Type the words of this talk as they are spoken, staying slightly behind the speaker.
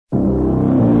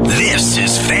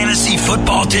Fantasy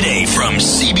Football Today from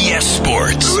CBS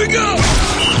Sports. Here we go.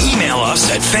 Email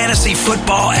us at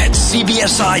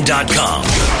fantasyfootball@cbsi.com.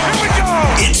 Here we go.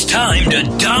 It's time to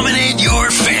dominate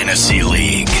your fantasy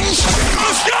league.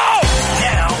 Let's go.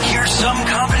 Now, here's some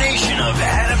combination of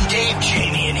Adam, Dave,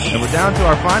 Jamie, and Heath. And we're down to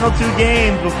our final two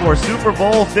games before Super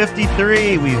Bowl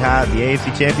 53. We have the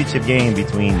AFC Championship game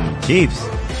between the Chiefs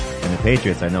and the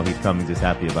Patriots. I know Heath Cummings is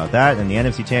happy about that. And the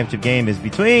NFC Championship game is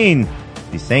between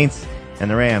the Saints and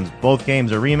the Rams. Both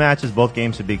games are rematches. Both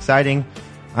games should be exciting.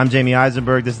 I'm Jamie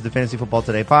Eisenberg. This is the Fantasy Football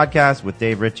Today podcast with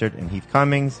Dave Richard and Heath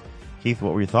Cummings. Heath,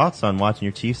 what were your thoughts on watching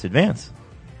your Chiefs advance?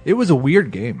 It was a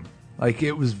weird game.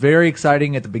 It was very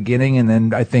exciting at the beginning, and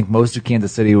then I think most of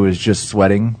Kansas City was just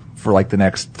sweating for the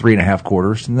next 3.5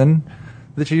 quarters. And then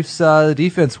the Chiefs'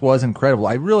 defense was incredible.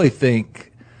 I really think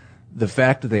the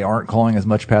fact that they aren't calling as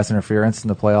much pass interference in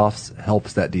the playoffs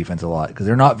helps that defense a lot, because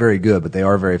they're not very good, but they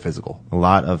are very physical. A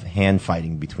lot of hand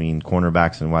fighting between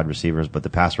cornerbacks and wide receivers, but the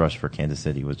pass rush for Kansas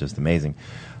City was just amazing.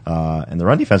 And the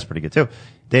run defense pretty good too.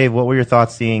 Dave, what were your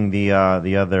thoughts seeing the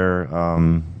other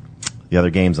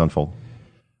games unfold?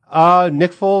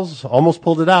 Nick Foles almost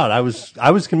pulled it out. I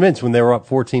was convinced when they were up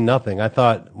 14-0. I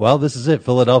thought, well, this is it.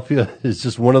 Philadelphia is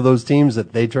just one of those teams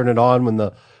that they turn it on when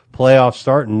the playoffs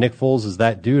start, and Nick Foles is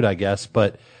that dude, I guess.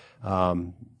 But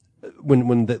when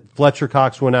the Fletcher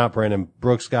Cox went out, Brandon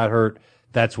Brooks got hurt,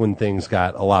 that's when things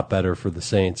got a lot better for the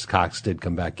Saints. Cox did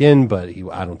come back in, but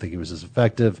I don't think he was as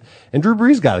effective. And Drew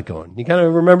Brees got it going. You kind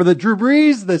of remember that Drew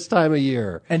Brees this time of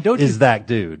year is that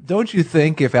dude. Don't you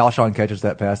think if Alshon catches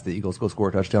that pass, the Eagles go score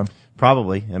a touchdown?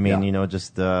 Probably. I mean, Yeah.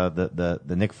 Just the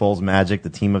Nick Foles magic, the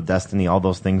team of destiny, all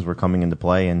those things were coming into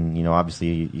play. And,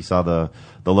 obviously you saw the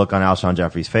look on Alshon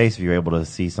Jeffrey's face. If you were able to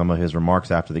see some of his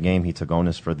remarks after the game, he took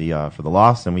onus for the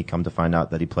loss. And we come to find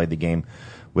out that he played the game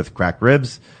with cracked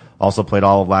ribs. Also played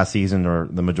all of last season, or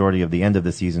the majority of the end of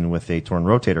the season, with a torn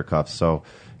rotator cuff. So,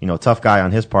 tough guy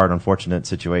on his part. Unfortunate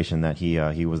situation that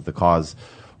he was the cause,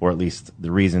 or at least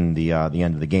the reason the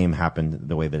end of the game happened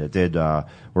the way that it did. We're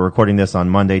recording this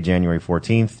on Monday, January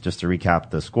 14th. Just to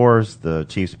recap the scores: the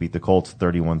Chiefs beat the Colts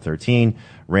 31-13.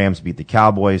 Rams beat the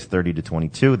Cowboys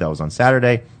 30-22. That was on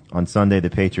Saturday. On Sunday, the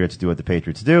Patriots do what the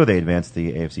Patriots do. They advanced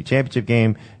the AFC Championship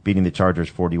game, beating the Chargers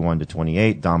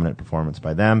 41-28. Dominant performance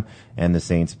by them. And the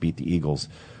Saints beat the Eagles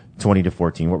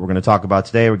 20-14. What we're going to talk about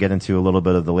today, we'll get into a little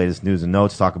bit of the latest news and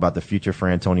notes, talk about the future for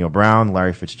Antonio Brown,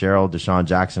 Larry Fitzgerald, Deshaun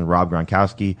Jackson, Rob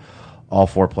Gronkowski, all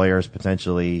four players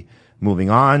potentially moving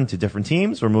on to different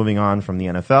teams or moving on from the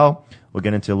NFL. We'll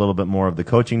get into a little bit more of the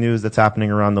coaching news that's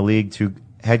happening around the league. Two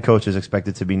head coaches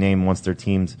expected to be named once their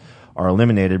teams are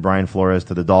eliminated. Brian Flores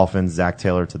to the Dolphins, Zach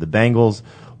Taylor to the Bengals.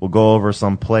 We'll go over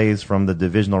some plays from the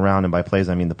divisional round, and by plays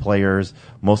I mean the players,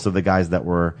 most of the guys that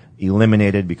were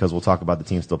eliminated, because we'll talk about the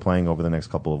team still playing over the next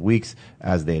couple of weeks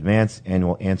as they advance, and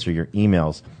we'll answer your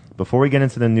emails. Before we get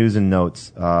into the news and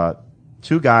notes,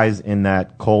 two guys in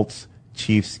that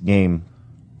Colts-Chiefs game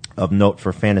of note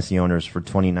for fantasy owners for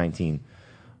 2019.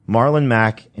 Marlon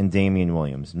Mack and Damian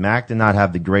Williams. Mack did not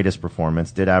have the greatest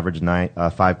performance, did average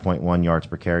 5.1 yards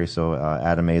per carry, so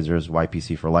Adam Mazur's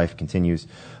YPC for life continues.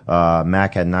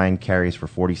 Mack had 9 carries for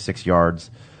 46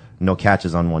 yards, no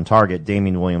catches on one target.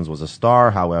 Damian Williams was a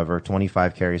star, however,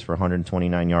 25 carries for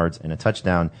 129 yards and a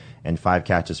touchdown, and 5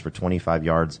 catches for 25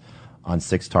 yards on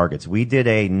 6 targets. We did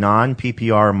a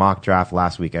non-PPR mock draft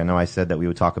last week. I know I said that we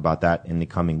would talk about that in the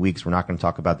coming weeks. We're not going to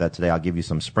talk about that today. I'll give you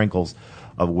some sprinkles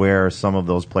of where some of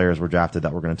those players were drafted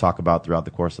that we're going to talk about throughout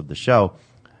the course of the show.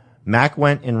 Mack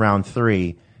went in round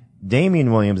 3.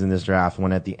 Damian Williams in this draft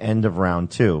went at the end of round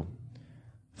 2.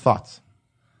 Thoughts?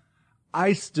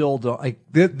 I still don't.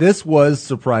 This was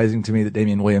surprising to me that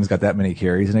Damian Williams got that many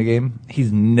carries in a game.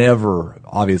 He's never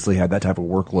obviously had that type of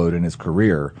workload in his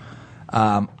career.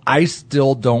 I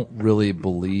still don't really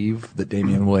believe that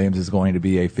Damian Williams is going to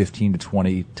be a 15 to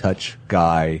 20 touch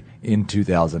guy in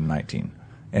 2019.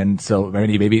 And so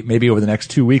maybe over the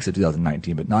next 2 weeks of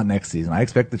 2019, but not next season. I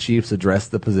expect the Chiefs address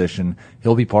the position.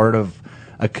 He'll be part of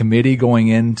a committee going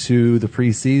into the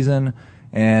preseason,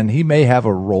 and he may have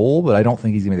a role, but I don't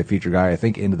think he's going to be the feature guy. I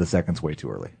think into the second's way too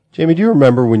early. Jamie, do you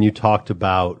remember when you talked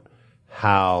about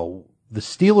how the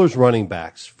Steelers running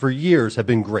backs for years have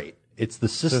been great? It's the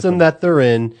system that they're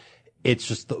in. It's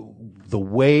just the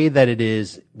way that it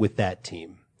is with that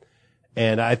team.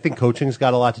 And I think coaching's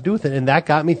got a lot to do with it. And that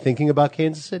got me thinking about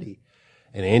Kansas City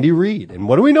and Andy Reid. And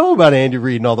what do we know about Andy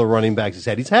Reid and all the running backs he's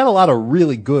had? He's had a lot of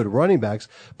really good running backs,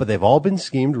 but they've all been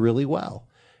schemed really well.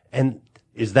 And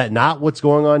is that not what's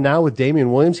going on now with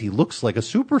Damian Williams? He looks like a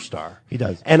superstar. He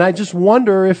does. And I just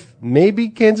wonder if maybe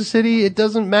Kansas City, it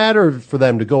doesn't matter for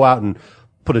them to go out and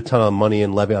put a ton of money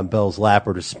in Le'Veon Bell's lap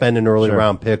or to spend an early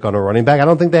round pick on a running back. I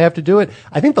don't think they have to do it.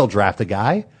 I think they'll draft a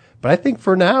guy. But I think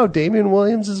for now, Damian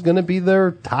Williams is going to be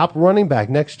their top running back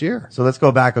next year. So let's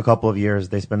go back a couple of years.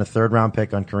 They spent a 3rd round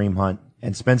pick on Kareem Hunt,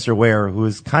 and Spencer Ware, who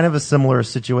is kind of a similar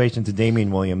situation to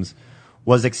Damian Williams,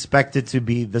 was expected to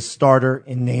be the starter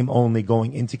in name only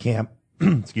going into camp,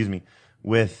 excuse me,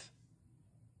 with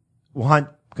Hunt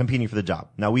competing for the job.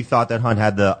 Now, we thought that Hunt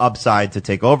had the upside to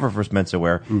take over for Spencer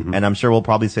Ware, and I'm sure we'll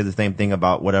probably say the same thing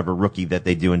about whatever rookie that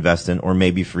they do invest in, or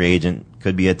maybe free agent.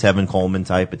 Could be a Tevin Coleman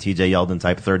type, a TJ Yeldon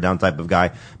type, 3rd down type of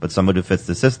guy, but somebody who fits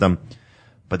the system.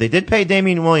 But they did pay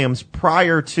Damian Williams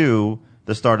prior to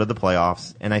the start of the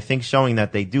playoffs, and I think showing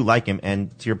that they do like him.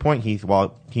 And to your point, Heath,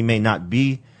 while he may not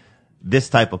be this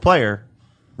type of player,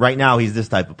 right now he's this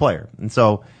type of player. And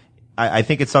so I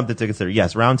think it's something to consider.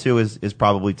 Yes, round 2 is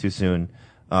probably too soon.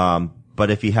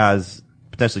 But if he has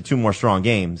potentially 2 more strong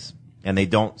games and they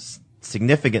don't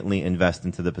significantly invest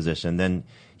into the position, then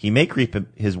he may creep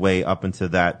his way up into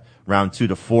that round 2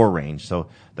 to 4 range. So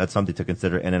that's something to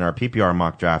consider. And in our PPR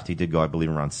mock draft, he did go, I believe,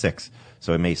 in round 6.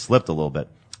 So it may slipped a little bit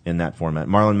in that format.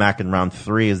 Marlon Mack in round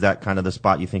 3, is that kind of the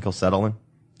spot you think he'll settle in?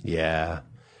 Yeah.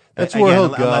 That's where he'll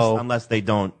go. Unless they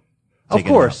don't. Of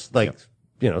course,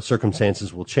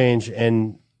 circumstances will change.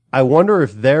 And I wonder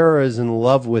if they're as in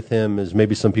love with him as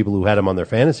maybe some people who had him on their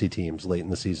fantasy teams late in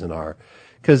the season are.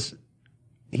 Because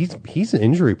he's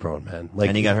injury prone, man.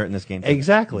 And he got hurt in this game too.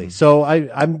 Exactly. So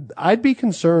I'd be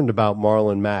concerned about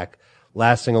Marlon Mack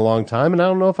lasting a long time, and I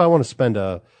don't know if I want to spend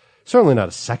certainly not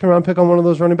a 2nd round pick on one of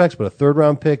those running backs, but a 3rd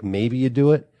round pick, maybe you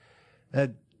do it.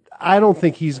 I don't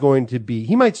think he's going to be,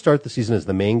 he might start the season as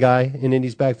the main guy in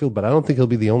Indy's backfield, but I don't think he'll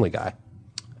be the only guy.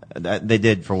 They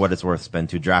did, for what it's worth, spend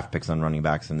 2 draft picks on running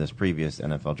backs in this previous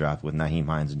NFL draft with Nyheim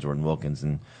Hines and Jordan Wilkins,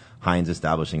 and Hines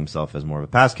establishing himself as more of a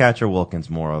pass catcher, Wilkins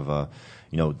more of a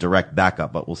direct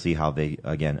backup, but we'll see how they,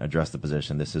 again, address the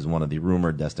position. This is one of the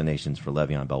rumored destinations for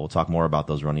Le'Veon Bell. We'll talk more about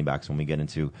those running backs when we get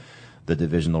into the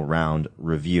divisional round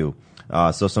review.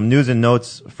 So some news and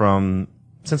notes from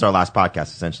since our last podcast,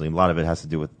 essentially. A lot of it has to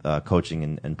do with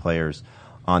coaching and players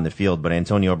on the field, but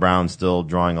Antonio Brown still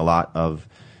drawing a lot of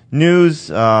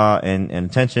news and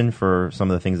attention for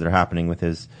some of the things that are happening with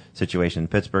his situation in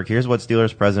Pittsburgh. Here's what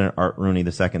Steelers president Art Rooney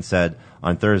II said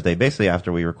on Thursday, basically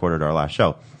after we recorded our last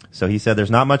show. So he said,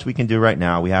 "There's not much we can do right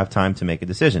now. We have time to make a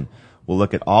decision. We'll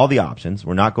look at all the options.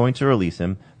 We're not going to release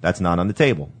him. That's not on the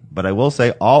table. But I will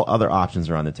say all other options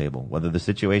are on the table. Whether the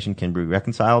situation can be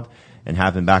reconciled and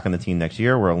have him back on the team next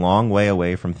year, we're a long way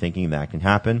away from thinking that can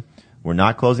happen. We're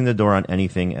not closing the door on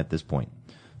anything at this point."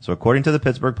 So according to the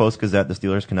Pittsburgh Post-Gazette, the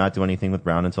Steelers cannot do anything with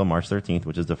Brown until March 13th,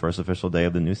 which is the first official day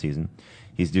of the new season.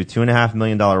 He's due $2.5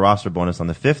 million roster bonus on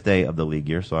the 5th day of the league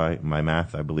year. So my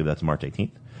math, I believe that's March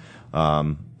 18th.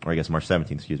 Or I guess March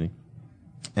 17th, excuse me.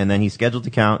 And then he's scheduled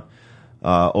to count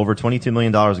over $22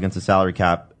 million against the salary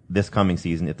cap this coming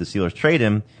season. If the Steelers trade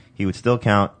him, he would still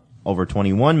count over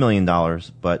 $21 million,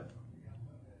 but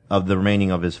of the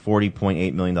remaining of his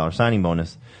 $40.8 million signing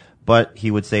bonus, but he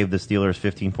would save the Steelers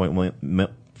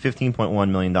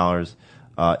 $15.1 million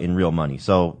in real money.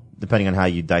 So depending on how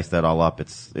you dice that all up,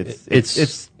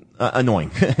 it's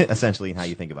annoying, essentially, in how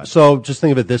you think about it. So just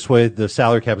think of it this way. The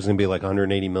salary cap is going to be like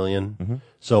 $180 million. Mm-hmm.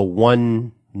 So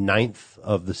 1/9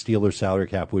 of the Steelers salary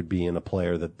cap would be in a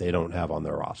player that they don't have on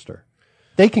their roster.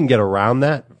 They can get around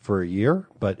that for a year,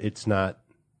 but it's not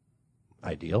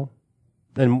ideal.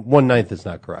 And 1/9 is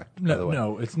not correct.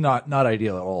 No, it's not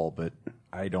ideal at all, but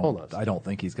I don't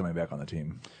think he's coming back on the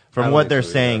team. From what they're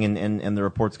saying and the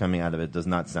reports coming out of it does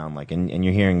not sound like, and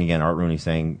you're hearing again Art Rooney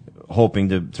saying,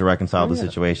 hoping to reconcile the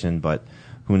situation, but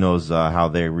who knows how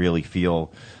they really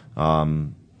feel,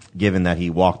 given that he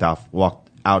walked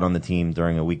out on the team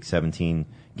during a Week 17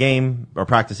 game or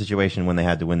practice situation when they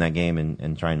had to win that game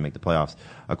and try and make the playoffs.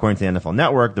 According to the NFL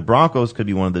Network, the Broncos could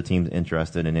be one of the teams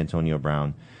interested in Antonio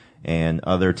Brown, and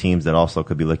other teams that also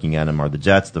could be looking at him are the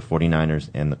Jets, the 49ers,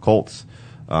 and the Colts.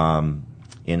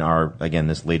 In our, again,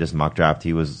 this latest mock draft,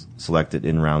 he was selected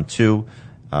in round 2,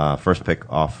 first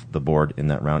pick off the board in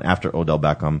that round after Odell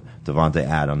Beckham, Devontae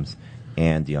Adams,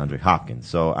 and DeAndre Hopkins.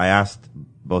 So I asked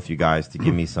both you guys to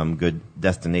give me some good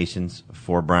destinations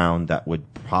for Brown that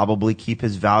would probably keep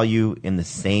his value in the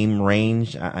same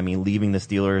range. I mean, leaving the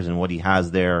Steelers and what he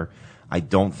has there, I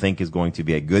don't think is going to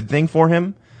be a good thing for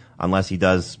him unless he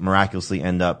does miraculously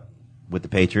end up with the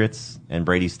Patriots and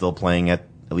Brady's still playing at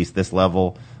least this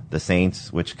level. The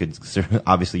Saints, which could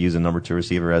obviously use a number 2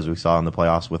 receiver, as we saw in the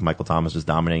playoffs with Michael Thomas just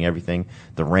dominating everything.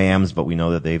 The Rams, but we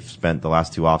know that they've spent the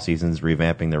last 2 off seasons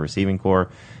revamping their receiving core.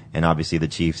 And obviously the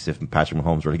Chiefs, if Patrick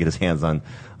Mahomes were to get his hands on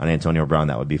Antonio Brown,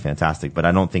 that would be fantastic. But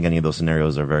I don't think any of those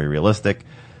scenarios are very realistic.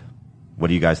 What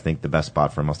do you guys think the best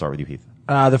spot for him? I'll start with you, Heath.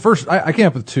 The first, I came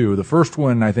up with two. The first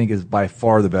one I think is by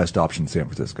far the best option, San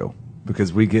Francisco,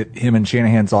 because we get him in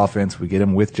Shanahan's offense. We get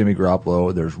him with Jimmy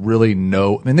Garoppolo. There's really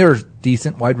there's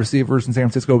decent wide receivers in San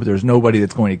Francisco, but there's nobody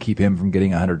that's going to keep him from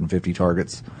getting 150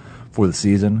 targets for the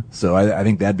season. So I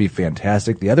think that'd be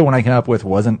fantastic. The other one I came up with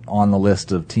wasn't on the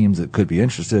list of teams that could be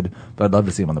interested, but I'd love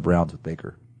to see him on the Browns with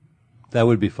Baker. That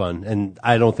would be fun. And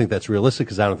I don't think that's realistic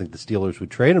because I don't think the Steelers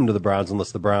would trade him to the Browns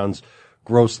unless the Browns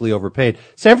grossly overpaid.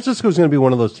 San Francisco is going to be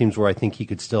one of those teams where I think he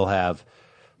could still have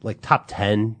like top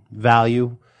 10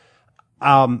 value.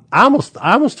 I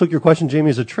almost took your question, Jamie,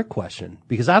 as a trick question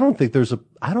because I don't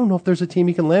know if there's a team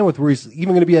he can land with where he's even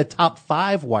going to be a top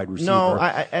 5 wide receiver.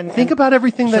 No, think about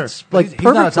everything that's like He's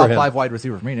perfect not a top for him. 5 wide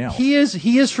receiver for me now. He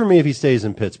is for me if he stays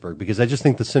in Pittsburgh because I just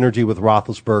think the synergy with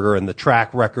Roethlisberger and the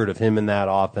track record of him in that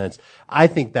offense, I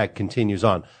think that continues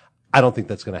on. I don't think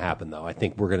that's going to happen though. I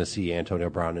think we're going to see Antonio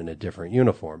Brown in a different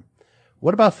uniform.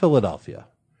 What about Philadelphia?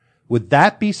 Would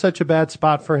that be such a bad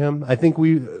spot for him? I think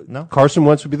No. Carson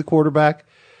Wentz would be the quarterback.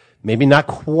 Maybe not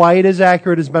quite as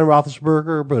accurate as Ben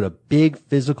Roethlisberger, but a big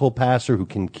physical passer who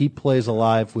can keep plays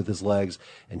alive with his legs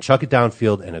and chuck it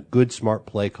downfield and a good, smart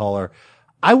play caller.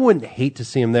 I wouldn't hate to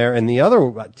see him there. And the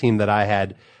other team that I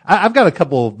had, I've got a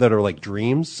couple that are like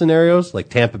dreams scenarios. Like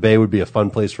Tampa Bay would be a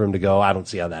fun place for him to go. I don't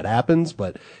see how that happens,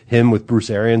 but him with Bruce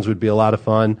Arians would be a lot of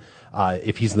fun.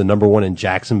 If he's the number 1 in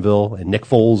Jacksonville and Nick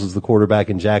Foles is the quarterback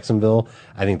in Jacksonville,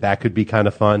 I think that could be kind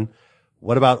of fun.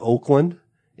 What about Oakland?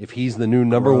 If he's the new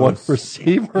number 1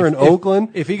 receiver in Oakland,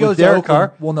 if he with goes to Derek Oakland,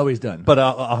 Carr, we'll know he's done. but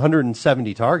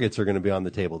 170 targets are going to be on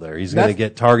the table there. He's going to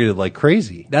get targeted like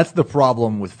crazy. That's the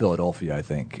problem with Philadelphia, I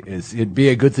think, is it'd be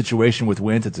a good situation with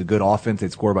Wentz. It's a good offense.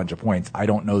 They'd score a bunch of points. I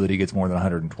don't know that he gets more than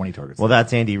 120 targets. Well,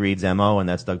 that's Andy Reid's MO, and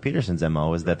that's Doug Peterson's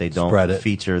MO, is that they Spread don't it.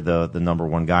 feature the number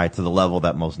 1 guy to the level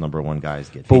that most number 1 guys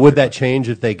get. But would that change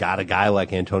if they got a guy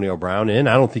like Antonio Brown in?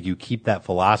 I don't think you keep that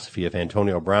philosophy if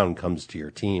Antonio Brown comes to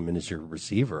your team and is your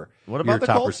receiver. What your about the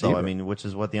top Colts, receiver. though? I mean, which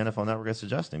is what the NFL Network is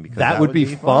suggesting. Because That would be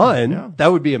fun. Yeah. That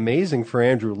would be amazing for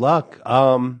Andrew Luck.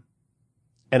 And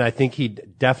I think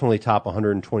he'd definitely top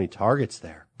 120 targets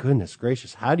there. Goodness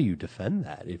gracious. How do you defend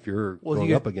that if you're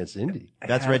going up against Indy?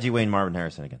 That's Reggie Wayne, Marvin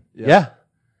Harrison again. Yeah.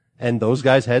 And those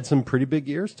guys had some pretty big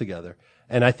years together.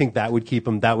 And I think that would keep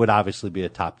him, that would obviously be a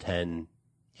top 10.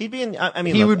 He'd be in. I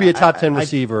mean, He look, would be a top 10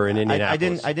 receiver in I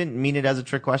Indianapolis. didn't mean it as a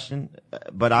trick question,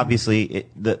 but obviously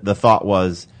the thought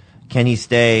was, can he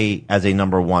stay as a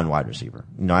number 1 wide receiver?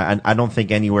 You know, I don't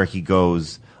think anywhere he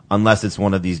goes, unless it's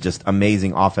one of these just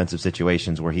amazing offensive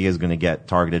situations where he is going to get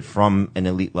targeted from an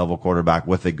elite level quarterback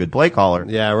with a good play caller.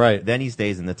 Yeah, right. Then he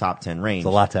stays in the top 10 range. It's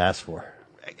a lot to ask for.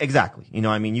 Exactly. You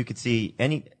know, I mean, you could see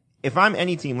if I'm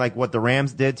any team like what the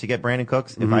Rams did to get Brandon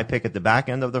Cooks, if I pick at the back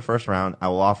end of the first round, I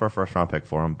will offer a first round pick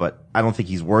for him, but I don't think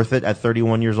he's worth it at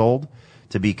 31 years old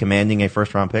to be commanding a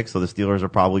first round pick. So the Steelers are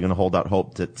probably going to hold out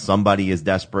hope that somebody is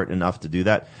desperate enough to do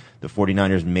that. The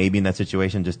 49ers may be in that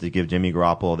situation just to give Jimmy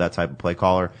Garoppolo that type of play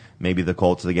caller. Maybe the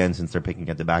Colts again, since they're picking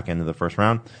at the back end of the first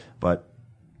round, but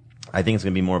I think it's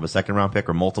going to be more of a second round pick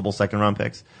or multiple second round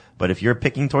picks. But if you're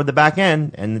picking toward the back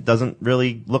end and it doesn't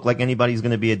really look like anybody's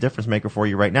going to be a difference maker for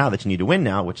you right now that you need to win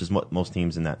now, which is what most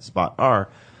teams in that spot are,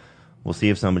 we'll see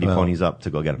if somebody ponies up to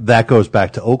go get him. That goes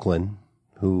back to Oakland,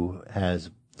 who has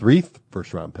 3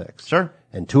 first round picks. Sure.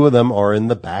 And 2 of them are in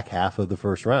the back half of the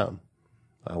first round.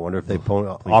 I wonder if they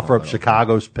offer up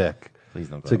Chicago's pick Please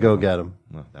don't to go get him.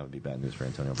 No, that would be bad news for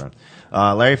Antonio Brown.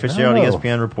 Larry Fitzgerald, No.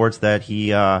 ESPN reports that he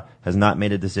has not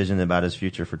made a decision about his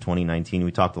future for 2019.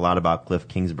 We talked a lot about Cliff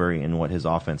Kingsbury and what his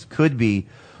offense could be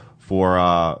for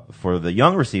the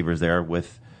young receivers there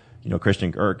with,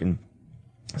 Christian Kirk and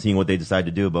seeing what they decide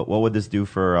to do. But what would this do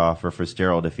for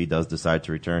Fitzgerald if he does decide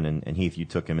to return? And Heath, you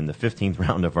took him in the 15th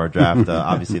round of our draft.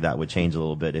 Obviously, that would change a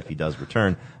little bit if he does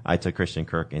return. I took Christian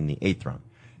Kirk in the 8th round.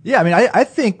 Yeah, I mean, I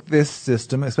think this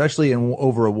system, especially in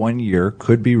over a 1 year,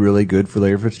 could be really good for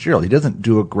Larry Fitzgerald. He doesn't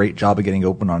do a great job of getting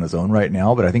open on his own right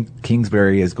now, but I think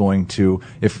Kingsbury is going to,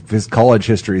 if his college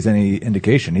history is any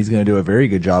indication, he's going to do a very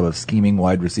good job of scheming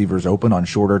wide receivers open on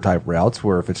shorter type routes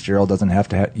where Fitzgerald doesn't have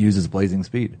to use his blazing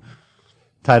speed.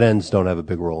 Tight ends don't have a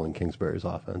big role in Kingsbury's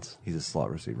offense. He's a slot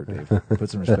receiver, Dave.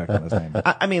 Put some respect on his name.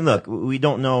 I mean, look, we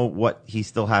don't know what he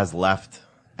still has left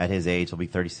at his age. He'll be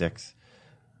 36.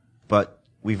 But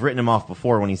we've written him off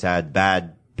before when he's had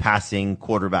bad passing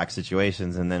quarterback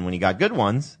situations, and then when he got good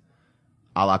ones,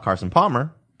 a la Carson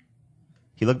Palmer,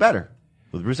 he looked better.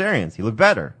 With Bruce Arians, he looked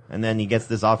better. And then he gets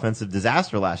this offensive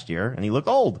disaster last year, and he looked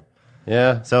old.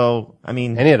 Yeah. So, I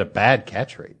mean... And he had a bad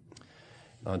catch rate.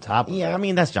 on top of it. Yeah, I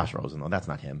mean, that's Josh Rosen, though. That's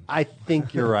not him. I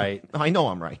think you're right. I know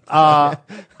I'm right.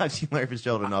 I've seen Larry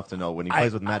Fitzgerald enough to know when he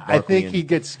plays with Matt Barkley. I think he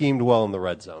gets schemed well in the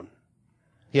red zone.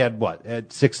 He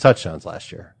had 6 touchdowns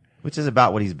last year. Which is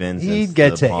about what he's been since He'd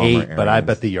get the to Palmer 8, but I Arians.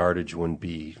 bet the yardage wouldn't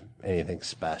be anything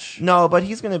special. No, but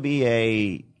he's going to be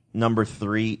a number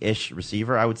 3-ish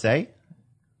receiver, I would say.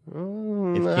 I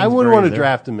wouldn't want to there.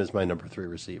 draft him as my number 3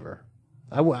 receiver.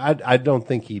 I don't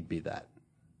think he'd be that.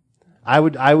 I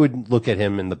would look at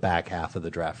him in the back half of the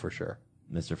draft for sure.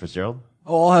 Mr. Fitzgerald?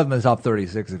 Oh, I'll have him in the top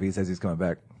 36 if he says he's coming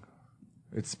back.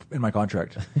 It's in my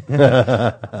contract.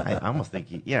 I almost think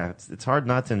it's hard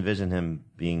not to envision him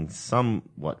being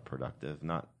somewhat productive,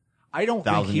 not I don't think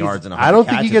 1,000 he's, yards and 100 I don't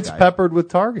think he catches gets guy. peppered with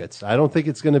targets. I don't think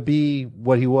it's going to be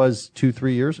what he was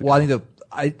 2-3 years ago. Well,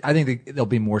 I think they'll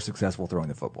be more successful throwing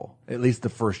the football. At least the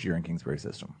first year in Kingsbury's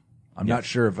system. I'm not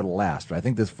sure if it'll last, but I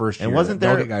think this first year And wasn't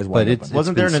they'll there- get guys but wide it's- open.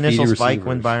 Wasn't there an been initial speedy spike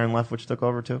when receivers. Byron Leftwich took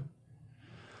over too?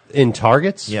 In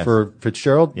targets Yes. for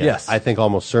Fitzgerald? Yes. I think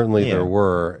almost certainly Yeah. there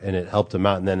were, and it helped him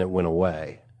out, and then it went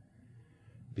away.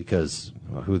 Because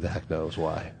who the heck knows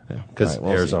why? Because All right,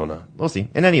 we'll Arizona. see. We'll see.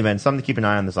 In any event, something to keep an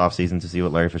eye on this offseason to see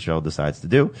what Larry Fitzgerald decides to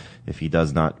do. If he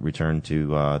does not return to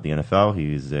the NFL,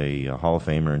 he's a Hall of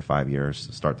Famer in 5 years.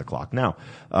 Start the clock now.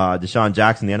 Deshaun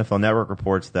Jackson, the NFL Network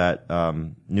reports that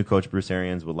new coach Bruce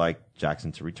Arians would like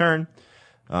Jackson to return.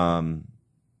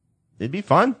 It'd be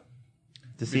fun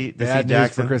to see bad news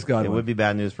Jackson. for Chris Godwin. It would be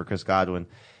bad news for Chris Godwin.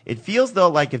 It feels though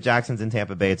like if Jackson's in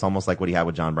Tampa Bay, it's almost like what he had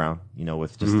with John Brown.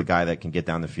 With just the guy that can get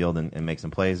down the field and make some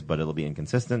plays, but it'll be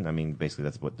inconsistent. I mean, basically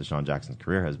that's what Deshaun Jackson's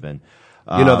career has been.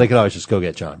 They could always just go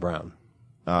get John Brown,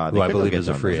 They who I could go believe get is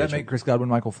a John free Does that agent. make Chris Godwin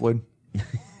Michael Floyd?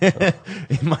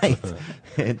 It might.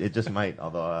 It just might.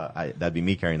 Although that'd be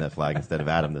me carrying that flag instead of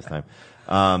Adam this time.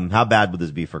 How bad would this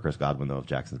be for Chris Godwin though if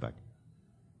Jackson's back?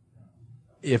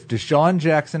 If Deshaun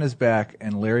Jackson is back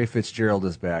and Larry Fitzgerald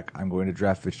is back, I'm going to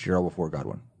draft Fitzgerald before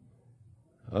Godwin.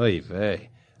 Oy vey.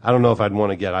 I don't know if I'd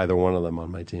want to get either one of them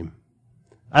on my team.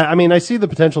 I mean, I see the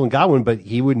potential in Godwin, but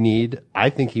I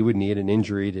think he would need an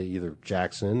injury to either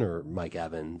Jackson or Mike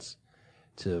Evans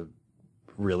to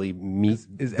really meet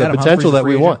Is the Adam potential Humphries a that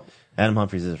free we want. agent? Adam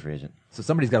Humphries is a free agent. So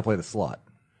somebody's got to play the slot.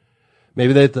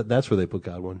 Maybe that's where they put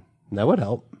Godwin. That would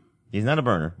help. He's not a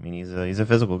burner. I mean, he's a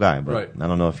physical guy, but Right. I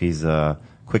don't know if he's a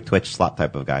quick twitch slot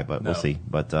type of guy, but we'll see.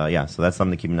 But yeah, so that's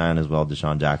something to keep an eye on as well,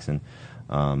 Deshaun Jackson,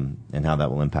 and how that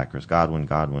will impact Chris Godwin.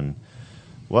 Godwin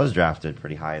was drafted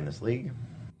pretty high in this league.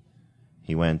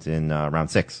 He went in round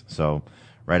 6, so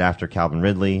right after Calvin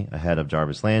Ridley, ahead of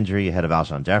Jarvis Landry, ahead of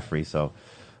Alshon Jeffrey. So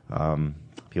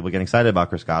people are getting excited about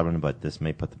Chris Godwin, but this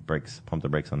may pump the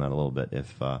brakes on that a little bit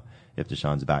if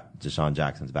Deshaun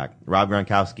Jackson's back. Rob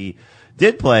Gronkowski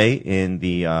did play in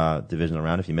the divisional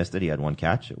round. If you missed it, he had one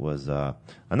catch. It was a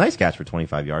nice catch for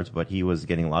 25 yards, but he was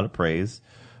getting a lot of praise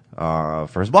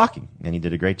for his blocking, and he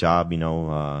did a great job,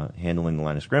 handling the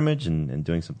line of scrimmage and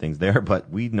doing some things there. But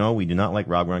we know we do not like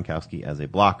Rob Gronkowski as a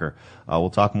blocker. We'll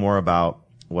talk more about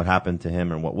what happened to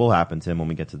him and what will happen to him when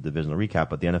we get to the divisional recap.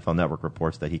 But the NFL Network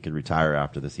reports that he could retire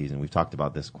after the season. We've talked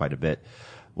about this quite a bit.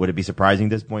 Would it be surprising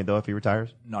at this point, though, if he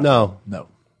retires? No.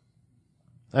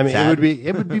 I mean, Sad?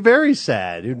 it would be very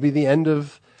sad. It would be the end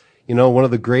of, one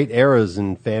of the great eras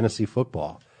in fantasy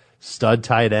football. Stud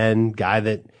tight end, guy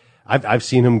that I've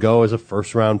seen him go as a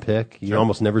first round pick. You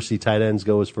almost never see tight ends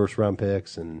go as first round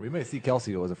picks, and We may see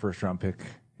Kelsey go as a first round pick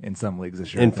in some leagues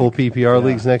this year. in full PPR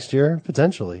leagues next year,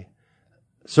 potentially.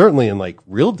 Certainly in like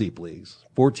real deep leagues,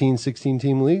 14, 16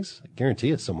 team leagues. I guarantee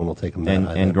you someone will take him that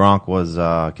high. And Gronk was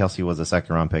Kelsey was a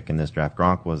second round pick in this draft.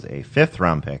 Gronk was a 5th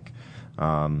round pick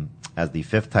as the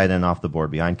 5th tight end off the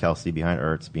board behind Kelsey, behind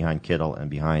Ertz, behind Kittle, and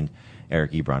behind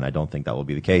Eric Ebron. I don't think that will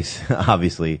be the case,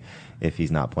 obviously, if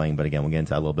he's not playing. But again, we'll get into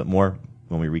that a little bit more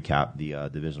when we recap the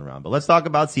divisional round. But let's talk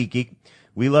about SeatGeek.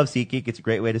 We love SeatGeek. It's a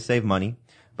great way to save money.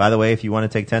 By the way, if you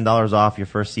want to take $10 off your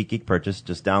first SeatGeek purchase,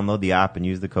 just download the app and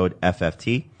use the code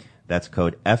FFT. That's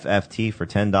code FFT for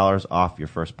 $10 off your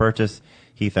first purchase.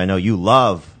 Heath, I know you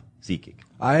love SeatGeek.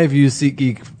 I have used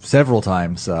SeatGeek several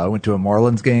times. I went to a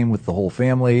Marlins game with the whole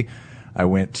family. I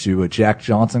went to a Jack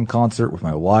Johnson concert with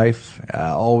my wife.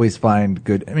 Always find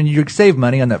good. I mean, you save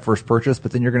money on that first purchase,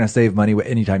 but then you're going to save money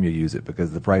anytime you use it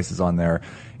because the price is on there.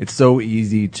 It's so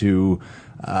easy to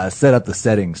set up the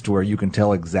settings to where you can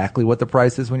tell exactly what the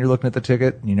price is when you're looking at the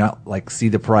ticket. You not like see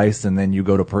the price and then you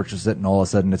go to purchase it and all of a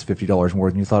sudden it's $50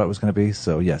 more than you thought it was going to be.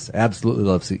 So yes, absolutely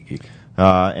love SeatGeek.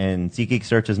 And SeatGeek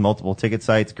searches multiple ticket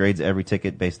sites, grades every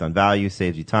ticket based on value,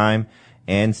 saves you time,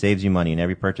 and saves you money. And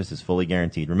every purchase is fully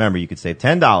guaranteed. Remember, you could save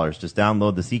 $10. Just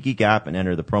download the SeatGeek app and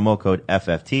enter the promo code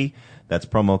FFT. That's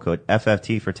promo code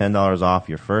FFT for $10 off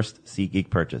your first SeatGeek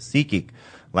purchase. SeatGeek,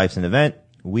 life's an event.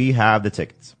 We have the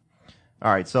tickets.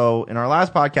 All right, so in our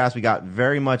last podcast, we got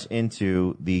very much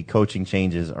into the coaching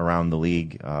changes around the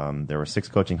league. There were 6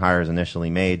 coaching hires initially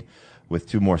made, with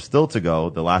 2 more still to go.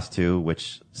 The last 2,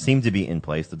 which seem to be in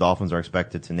place. The Dolphins are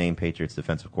expected to name Patriots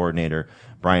defensive coordinator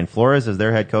Brian Flores as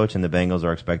their head coach, and the Bengals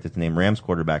are expected to name Rams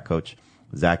quarterback coach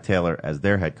Zach Taylor as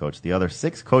their head coach. The other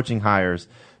 6 coaching hires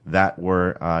that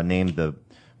were named: the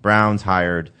Browns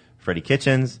hired Freddie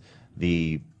Kitchens,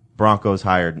 the Broncos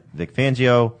hired Vic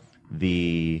Fangio,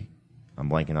 I'm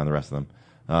blanking on the rest of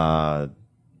them.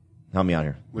 Help me out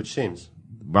here. Which teams?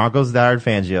 Broncos hired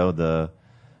Fangio, the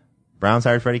Browns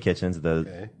hired Freddie Kitchens,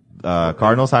 the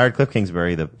Cardinals hired Cliff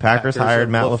Kingsbury, the Packers hired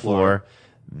Matt LaFleur,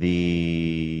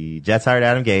 the Jets hired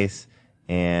Adam Gase,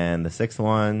 and the 6th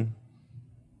one,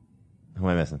 who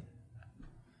am I missing?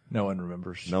 No one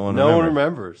remembers. No one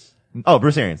remembers. Oh,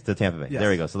 Bruce Arians to Tampa Bay. Yes. There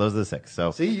we go. So those are the 6.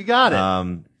 So See, you got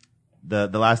it.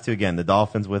 the last 2 again, the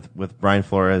Dolphins with Brian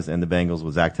Flores and the Bengals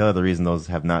with Zach Taylor. The reason those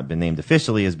have not been named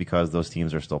officially is because those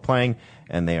teams are still playing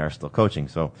and they are still coaching.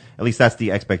 So at least that's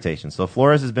the expectation. So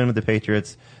Flores has been with the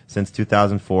Patriots since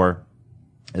 2004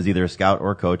 as either a scout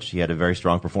or a coach. He had a very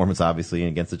strong performance, obviously,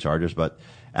 against the Chargers. But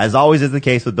as always is the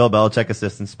case with Bill Belichick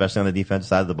assistants, especially on the defensive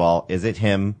side of the ball, is it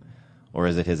him or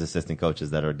is it his assistant coaches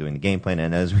that are doing the game plan?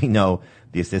 And as we know,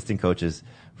 the assistant coaches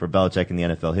for Belichick in the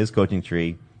NFL, his coaching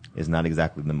tree is not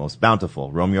exactly the most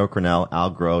bountiful. Romeo Crennel,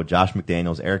 Al Groh, Josh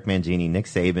McDaniels, Eric Mangini, Nick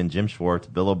Saban, Jim Schwartz,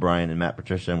 Bill O'Brien, and Matt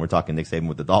Patricia. And we're talking Nick Saban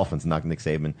with the Dolphins, not Nick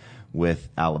Saban with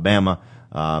Alabama.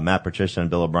 Matt Patricia and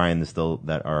Bill O'Brien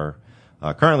that are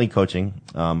currently coaching.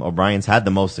 O'Brien's had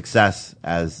the most success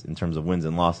in terms of wins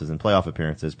and losses and playoff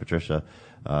appearances. Patricia,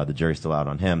 the jury's still out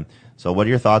on him. So what are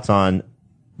your thoughts on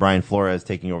Brian Flores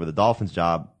taking over the Dolphins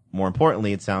job? More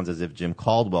importantly, it sounds as if Jim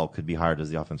Caldwell could be hired as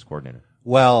the offense coordinator.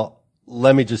 Well,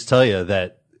 let me just tell you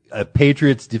that a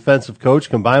Patriots defensive coach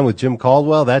combined with Jim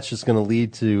Caldwell, that's just going to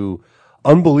lead to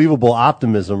unbelievable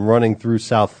optimism running through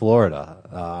South Florida.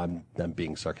 I'm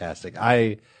being sarcastic.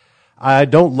 I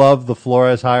don't love the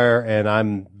Flores hire, and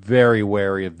I'm very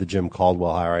wary of the Jim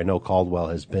Caldwell hire. I know Caldwell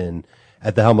has been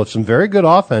at the helm of some very good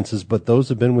offenses, but those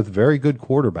have been with very good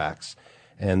quarterbacks.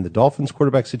 And the Dolphins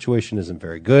quarterback situation isn't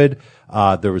very good.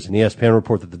 There was an ESPN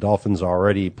report that the Dolphins are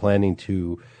already planning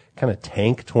to kind of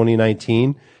tank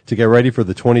 2019 to get ready for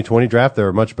the 2020 draft. There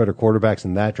are much better quarterbacks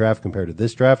in that draft compared to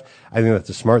this draft. I think that's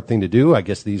a smart thing to do. I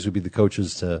guess these would be the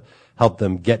coaches to help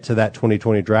them get to that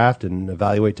 2020 draft and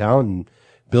evaluate talent and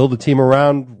build a team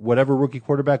around whatever rookie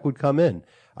quarterback would come in.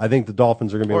 I think the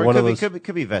Dolphins are going to be one of those.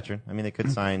 Could be veteran. I mean, they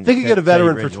could sign. They could get a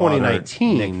veteran for Bridgewater,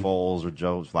 2019. Nick Foles or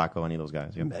Joe Flacco, any of those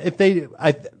guys. Yeah. If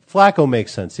Flacco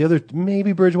makes sense. The other,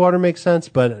 maybe Bridgewater makes sense,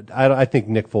 but I think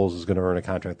Nick Foles is going to earn a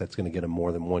contract that's going to get him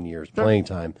more than 1 year's playing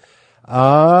time.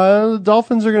 The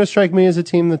Dolphins are going to strike me as a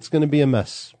team that's going to be a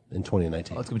mess in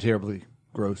 2019. It's going to be terribly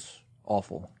gross,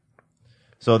 awful.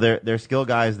 So they're skill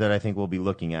guys that I think we'll be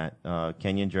looking at.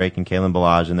 Kenyon Drake and Kalen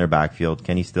Ballage in their backfield,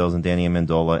 Kenny Stills and Danny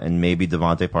Amendola, and maybe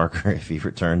Devontae Parker if he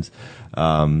returns.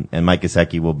 And Mike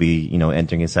Gesicki will be,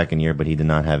 entering his 2nd year, but he did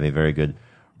not have a very good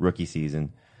rookie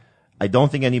season. I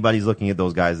don't think anybody's looking at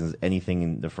those guys as anything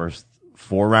in the first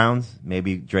 4 rounds.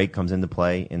 Maybe Drake comes into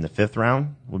play in the 5th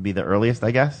round would be the earliest,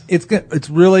 I guess. It's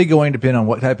really going to depend on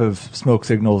what type of smoke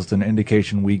signals and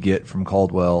indication we get from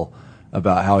Caldwell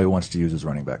about how he wants to use his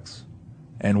running backs.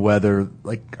 And whether,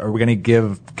 are we going to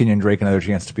give Kenyon Drake another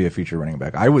chance to be a feature running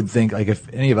back? I would think,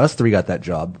 if any of us 3 got that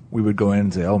job, we would go in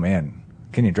and say, oh man,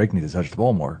 Kenyon Drake needs to touch the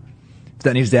ball more.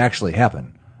 That needs to actually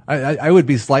happen. I would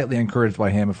be slightly encouraged by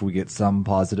him if we get some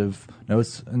positive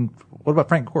notes. And what about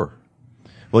Frank Gore?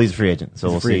 Well, he's a free agent,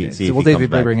 so we'll see if he comes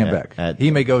back. Bring him back.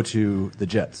 He may go to the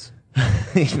Jets.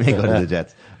 He may go to the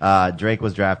Jets. Drake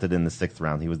was drafted in the 6th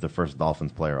round. He was the first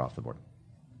Dolphins player off the board.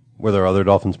 Were there other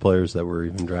Dolphins players that were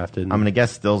even drafted? I'm going to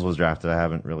guess Stills was drafted. I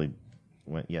haven't really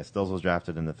Stills was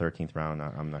drafted in the 13th round.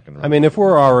 I'm not going to. I mean, if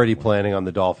we're already planning on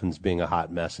the Dolphins being a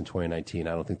hot mess in 2019,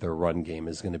 I don't think their run game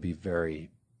is going to be very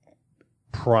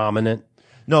prominent.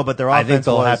 No, but their offense, I think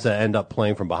they'll have to end up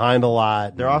playing from behind a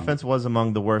lot. Their offense was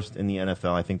among the worst in the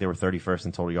NFL. I think they were 31st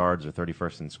in total yards or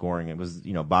 31st in scoring. It was,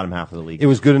 bottom half of the league. It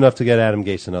was good enough to get Adam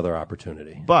Gase another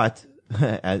opportunity. But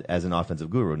as an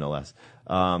offensive guru, no less.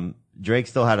 Drake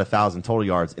still had 1,000 total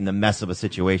yards in the mess of a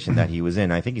situation that he was in.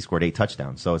 I think he scored 8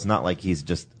 touchdowns. So it's not like he's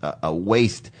just a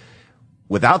waste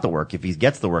without the work. If he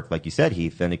gets the work, like you said,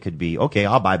 Heath, then it could be, okay,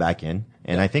 I'll buy back in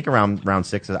And I think around round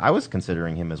 6, I was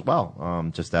considering him as well.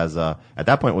 Just as at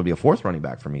that point would be a 4th running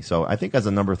back for me. So I think as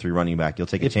a number 3 running back, you'll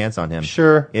take a chance on him.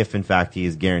 Sure. If in fact he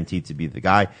is guaranteed to be the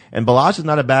guy. And Balazs is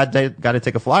not a bad guy to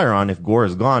take a flyer on if Gore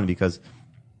is gone, because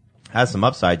has some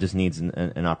upside, just needs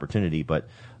an opportunity. But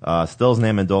Stills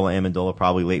and Amendola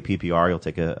probably late PPR. You'll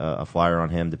take a flyer on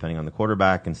him depending on the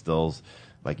quarterback. And Stills,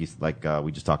 like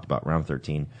we just talked about, round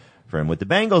 13 for him. With the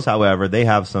Bengals, however, they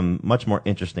have some much more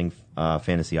interesting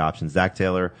fantasy options. Zach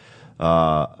Taylor,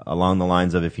 along the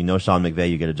lines of, if you know Sean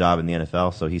McVay, you get a job in the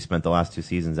NFL. So he spent the last 2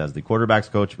 seasons as the quarterbacks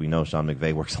coach. We know Sean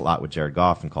McVay works a lot with Jared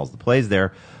Goff and calls the plays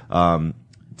there.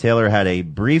 Taylor had a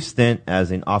brief stint as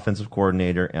an offensive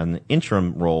coordinator and an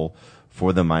interim role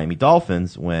for the Miami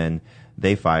Dolphins when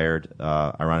they fired,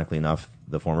 ironically enough,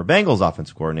 the former Bengals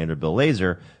offensive coordinator, Bill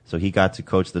Lazor. So he got to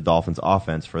coach the Dolphins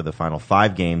offense for the final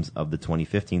 5 games of the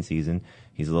 2015 season.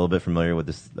 He's a little bit familiar with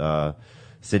this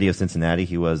city of Cincinnati.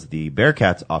 He was the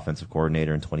Bearcats offensive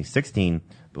coordinator in 2016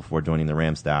 before joining the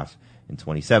Rams staff in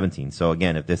 2017. So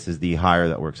again, if this is the hire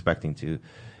that we're expecting to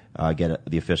get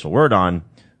the official word on,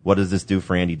 what does this do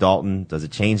for Andy Dalton? Does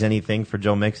it change anything for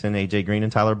Joe Mixon, AJ Green,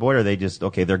 and Tyler Boyd? Or are they just,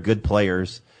 okay, they're good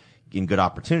players in good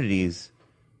opportunities,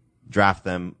 draft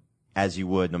them as you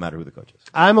would no matter who the coach is?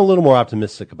 I'm a little more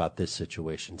optimistic about this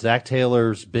situation. Zach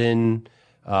Taylor's been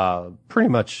pretty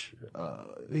much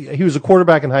he was a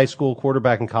quarterback in high school,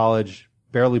 quarterback in college,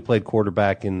 barely played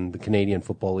quarterback in the Canadian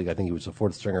Football League. I think he was a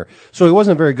 4th stringer. So he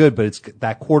wasn't very good, but it's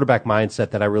that quarterback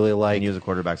mindset that I really like. And he was a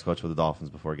quarterback's coach for the Dolphins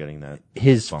before getting that.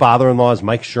 His father-in-law is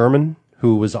Mike Sherman,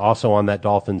 who was also on that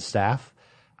Dolphins staff.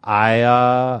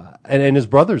 And his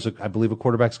brother's, I believe, a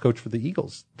quarterback's coach for the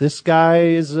Eagles. This guy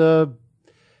is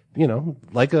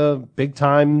like a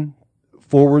big-time,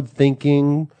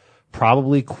 forward-thinking,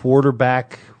 probably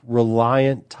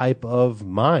quarterback-reliant type of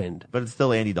mind. But it's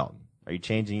still Andy Dalton. Are you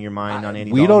changing your mind on Andy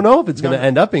Dalton? We don't know if it's going to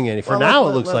end up being Andy. For Well, now,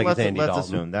 let's- it looks like let's- it's Andy let's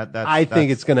Dalton. assume that. I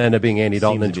think it's going to end up being Andy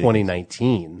Dalton in seems to be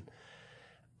 2019.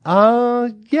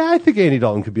 Yeah, I think Andy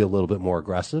Dalton could be a little bit more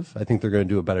aggressive. I think they're going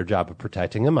to do a better job of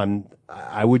protecting him.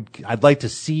 I'd like to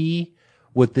see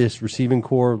what this receiving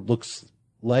core looks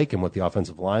like and what the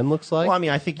offensive line looks like. Well, I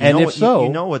mean, I think And if so- you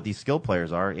know what these skill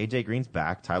players are. AJ Green's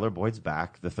back. Tyler Boyd's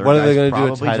back. The third What are guy's they gonna do at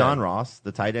probably tight John end? Ross.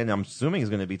 The tight end, I'm assuming, is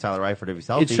going to be Tyler Eifert if he's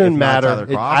healthy. It shouldn't If not, matter. Tyler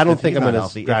Kroft, I don't if think he's I'm not going to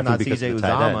healthy. draft If him not because CJ of the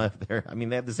tight Uzama. end. If they're, I mean,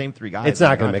 they have the same 3 guys. It's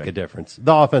not going going to make a difference.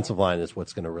 The offensive line is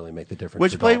what's going to really make the difference.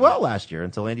 Which for played Dalton. well last year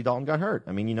until Andy Dalton got hurt.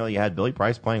 I mean, you had Billy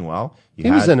Price playing well.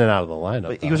 He was in and out of the lineup.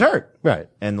 But though. he was hurt. Right.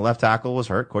 And the left tackle was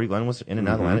hurt. Cordy Glenn was in and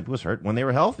out of the lineup. He was hurt. When they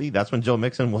were healthy, that's when Joe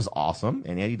Mixon was awesome.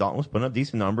 And Andy Dalton was putting up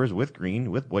decent numbers with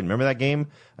Green, with Boyd. Remember that game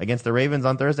against the Ravens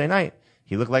on Thursday night?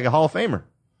 He looked like a Hall of Famer.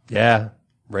 Yeah.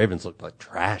 Ravens looked like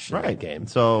trash in that game.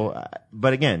 So,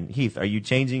 but again, Heath, are you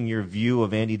changing your view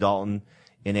of Andy Dalton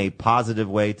in a positive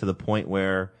way to the point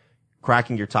where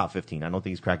cracking your top 15? I don't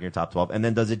think he's cracking your top 12. And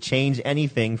then does it change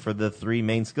anything for the 3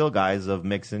 main skill guys of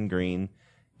Mixon, Green,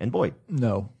 and Boyd?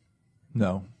 No.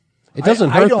 It doesn't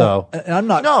I hurt, don't- though. And I'm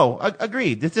not. No,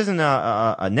 agreed. This isn't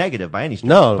a negative by any stretch.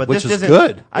 No, but which this is isn't,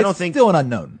 good. I don't it's think still an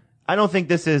unknown. I don't think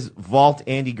this is vault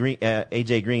Andy Green,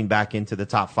 AJ Green back into the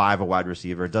top 5 a wide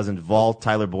receiver. It doesn't vault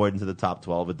Tyler Boyd into the top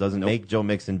 12. It doesn't make Joe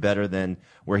Mixon better than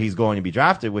where he's going to be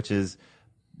drafted, which is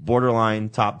borderline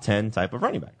top 10 type of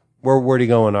running back. Where'd he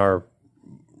go in our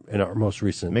most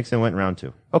recent? Mixon went in round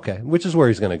 2. Okay, which is where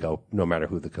he's going to go, no matter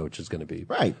who the coach is going to be.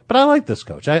 Right. But I like this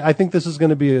coach. I think this is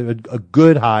going to be a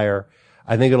good hire.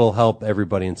 I think it'll help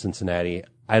everybody in Cincinnati.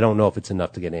 I don't know if it's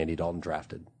enough to get Andy Dalton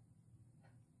drafted.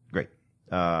 Great.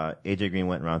 AJ Green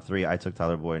went in round 3. I took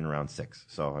Tyler Boyd in round 6.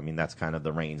 So, I mean, that's kind of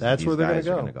the range That's that where these they're guys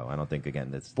gonna are go. going to go. I don't think,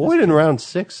 again, Boyd in round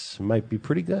 6 might be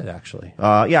pretty good, actually.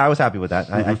 Yeah, I was happy with that.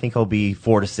 I think he'll be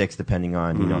 4 to 6, depending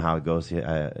on how it goes. He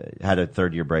had a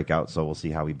 3rd-year breakout, so we'll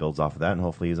see how he builds off of that, and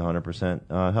hopefully he's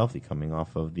 100% healthy coming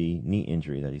off of the knee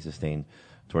injury that he sustained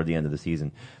toward the end of the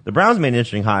season. The Browns made an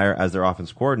interesting hire as their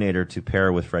offense coordinator to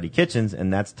pair with Freddie Kitchens,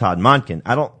 and that's Todd Monken.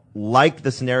 I don't like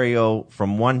the scenario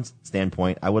from one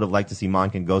standpoint. I would have liked to see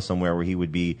Monken go somewhere where he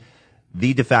would be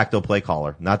the de facto play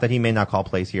caller. Not that he may not call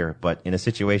plays here, but in a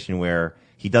situation where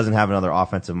he doesn't have another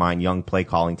offensive mind, young play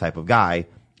calling type of guy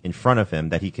in front of him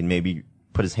that he can maybe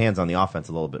put his hands on the offense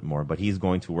a little bit more. But he's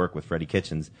going to work with Freddie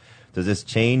Kitchens. Does this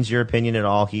change your opinion at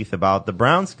all, Heath, about the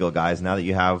Brown skill guys now that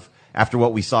you have, after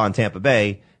what we saw in Tampa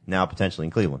Bay, now potentially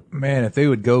in Cleveland? Man, if they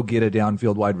would go get a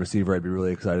downfield wide receiver, I'd be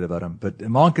really excited about him. But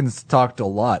Monken's talked a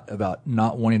lot about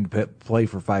not wanting to play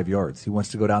for 5 yards. He wants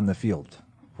to go down the field.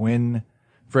 When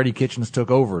Freddie Kitchens took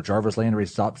over, Jarvis Landry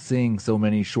stopped seeing so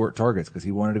many short targets because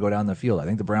he wanted to go down the field. I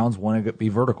think the Browns want to be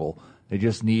vertical. They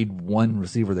just need one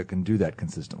receiver that can do that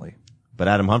consistently. But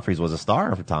Adam Humphries was a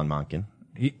star for Todd Monken.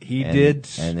 He did.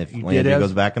 And if he Landry did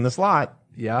goes back in the slot,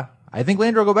 yeah, I think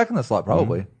Landry will go back in the slot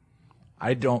probably.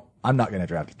 I'm not going to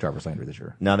draft Jarvis Landry this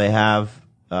year. now they have.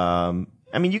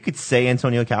 I mean, you could say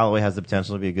Antonio Callaway has the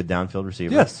potential to be a good downfield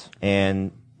receiver. Yes.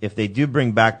 And if they do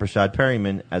bring back Brashad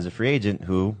Perryman as a free agent,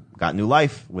 who got new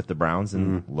life with the Browns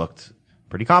and looked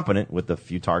pretty competent with the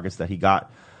few targets that he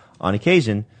got on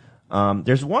occasion,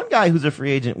 there's one guy who's a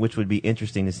free agent which would be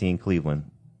interesting to see in Cleveland,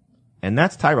 and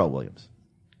that's Tyrell Williams.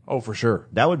 Oh, for sure.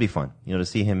 That would be fun, to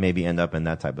see him maybe end up in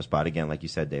that type of spot again. Like you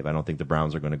said, Dave, I don't think the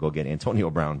Browns are going to go get Antonio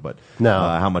Brown, but No.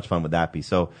 How much fun would that be?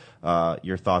 So,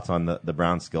 your thoughts on the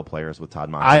Browns skill players with Todd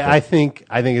Monken? I think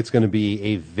it's going to be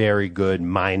a very good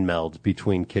mind meld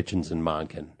between Kitchens and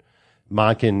Monken.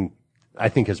 Monken, I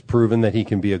think, has proven that he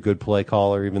can be a good play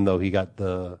caller, even though he got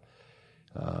the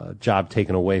job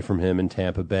taken away from him in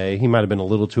Tampa Bay. He might have been a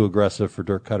little too aggressive for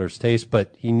Dirk Cutter's taste,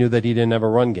 but he knew that he didn't have a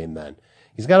run game then.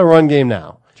 He's got a run game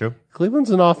now. True.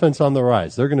 Cleveland's an offense on the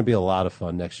rise. They're going to be a lot of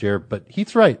fun next year, but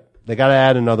Heath's right. They got to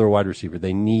add another wide receiver.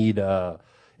 They need a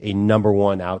number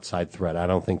one outside threat. I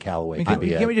don't think Callaway can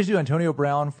be it. Can we just do Antonio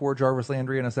Brown for Jarvis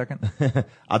Landry in a second?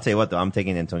 I'll tell you what, though, I'm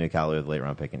taking Antonio Callaway with late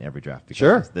round pick in every draft. Because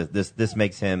Sure. This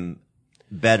makes him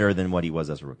better than what he was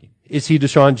as a rookie. Is he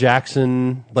Deshaun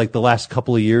Jackson, like the last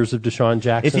couple of years of Deshaun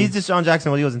Jackson? If he's Deshaun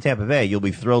Jackson when he was in Tampa Bay, you'll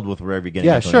be thrilled with wherever you're getting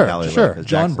Yeah, Antonio sure, Callaway sure. with, 'cause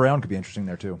John Jackson- Brown could be interesting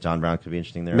there too. John Brown could be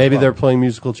interesting there. Maybe as they're well. playing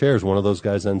musical chairs. One of those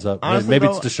guys ends up. Honestly, maybe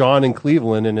though, it's Deshaun in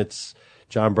Cleveland and it's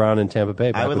John Brown in Tampa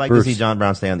Bay. I would like to see John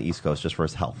Brown stay on the East Coast just for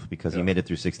his health because he made it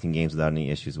through 16 games without any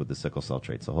issues with the sickle cell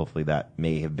trait. So hopefully that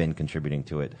may have been contributing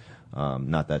to it.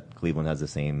 Not that Cleveland has the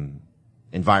same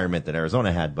environment that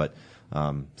Arizona had, but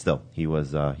still, he was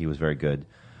very good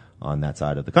on that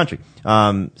side of the country.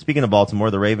 Speaking of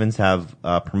Baltimore, the Ravens have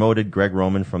promoted Greg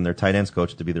Roman from their tight ends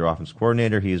coach to be their offense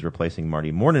coordinator. He is replacing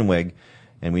Marty Mornhinweg.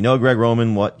 And we know Greg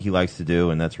Roman, what he likes to do,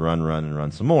 and that's run, and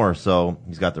run some more. So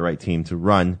he's got the right team to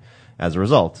run as a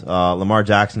result. Lamar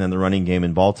Jackson and the running game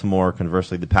in Baltimore,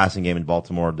 conversely, the passing game in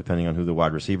Baltimore, depending on who the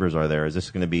wide receivers are there, is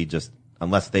this going to be just,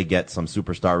 unless they get some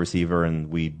superstar receiver and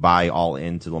we buy all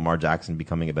into Lamar Jackson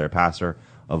becoming a better passer,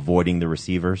 avoiding the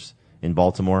receivers in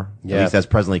Baltimore, Yeah. at least as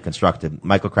presently constructed.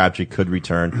 Michael Crabtree could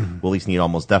return. Willie Snead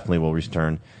almost definitely will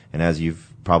return. And as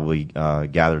you've probably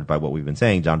gathered by what we've been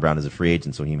saying, John Brown is a free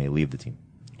agent, so he may leave the team.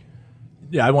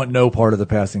 Yeah, I want no part of the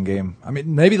passing game. I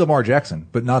mean, maybe Lamar Jackson,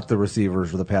 but not the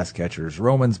receivers or the pass catchers.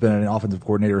 Roman's been an offensive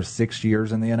coordinator 6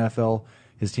 years in the NFL.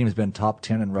 His team has been top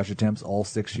 10 in rush attempts all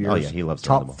 6 years. Oh, yeah, he loves to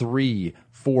run the top ball. 3,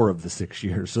 4 of the 6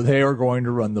 years. So they are going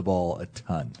to run the ball a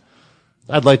ton.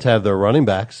 I'd like to have their running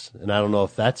backs, and I don't know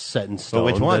if that's set in stone.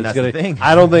 which one? But it's That's the thing.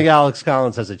 I don't think Alex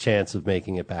Collins has a chance of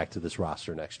making it back to this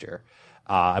roster next year.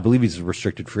 I believe he's a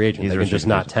restricted free agent. He's They a can just restricted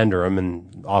not agent. tender him,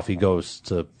 and off he goes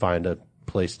to find a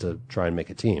place to try and make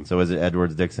a team. So is it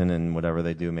Edwards, Dixon, and whatever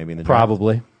they do maybe in the draft?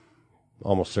 Probably.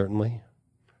 Almost certainly.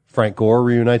 Frank Gore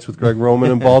reunites with Greg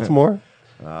Roman in Baltimore.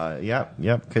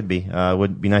 Yeah, could be.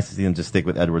 Would be nice to see them just stick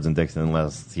with Edwards and Dixon and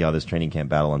let's see how this training camp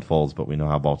battle unfolds, but we know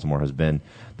how Baltimore has been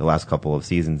the last couple of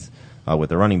seasons with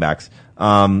the running backs.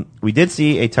 We did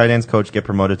see a tight ends coach get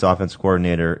promoted to offense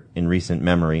coordinator in recent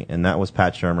memory, and that was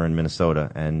Pat Shurmur in Minnesota,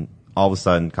 and all of a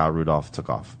sudden Kyle Rudolph took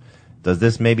off. Does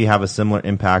this maybe have a similar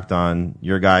impact on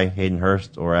your guy, Hayden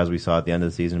Hurst, or as we saw at the end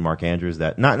of the season, Mark Andrews,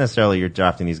 that not necessarily you're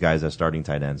drafting these guys as starting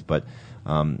tight ends, but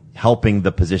helping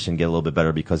the position get a little bit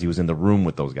better because he was in the room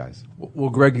with those guys?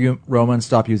 Will Greg Roman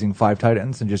stop using 5 tight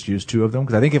ends and just use 2 of them?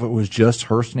 Because I think if it was just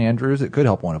Hurst and Andrews, it could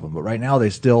help one of them. But right now,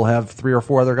 they still have 3 or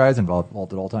 4 other guys involved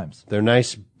at all times. They're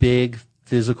nice, big,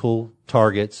 physical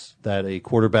targets that a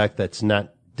quarterback that's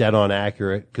not dead on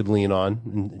accurate could lean on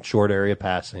in short area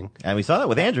passing. And we saw that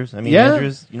with Andrews. I mean, Yeah,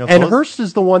 Andrews, and close- Hurst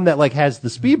is the one that like has the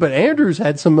speed, but Andrews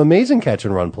had some amazing catch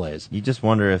and run plays. You just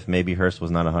wonder if maybe Hurst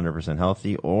was not 100%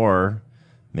 healthy or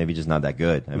maybe just not that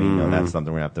good. I mean, that's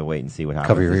something we're going to have to wait and see what happens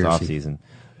Cover your this ears,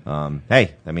 offseason.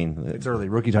 Hey, I mean, It's early.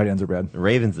 Rookie tight ends are bad. the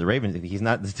Ravens, he's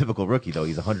not the typical rookie, though.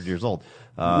 He's 100 years old.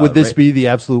 Would this be the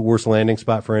absolute worst landing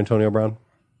spot for Antonio Brown?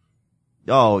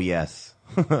 Oh, yes.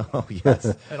 Oh, yes.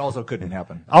 It also couldn't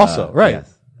happen. Also, right.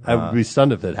 yes. I would be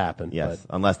stunned if it happened. Yes,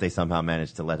 unless they somehow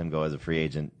manage to let him go as a free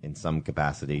agent in some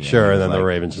capacity. And Sure, he was then the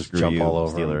Ravens just "Screw jump you, all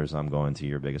over him." Steelers, I'm going to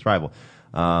your biggest rival.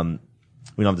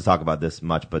 We don't have to talk about this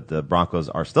much, but the Broncos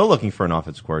are still looking for an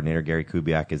offensive coordinator. Gary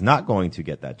Kubiak is not going to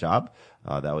get that job.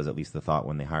 That was at least the thought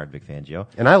when they hired Vic Fangio.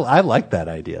 And I like that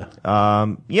idea.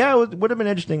 Yeah, it would have been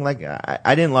interesting. Like,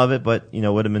 I didn't love it, but,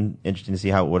 would have been interesting to see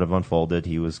how it would have unfolded.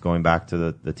 He was going back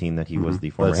to the team that he was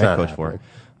the former That's head not coach for.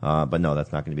 But no,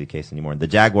 that's not going to be the case anymore. The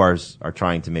Jaguars are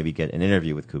trying to maybe get an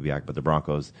interview with Kubiak, but the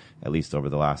Broncos, at least over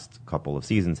the last couple of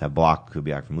seasons, have blocked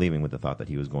Kubiak from leaving with the thought that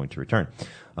he was going to return.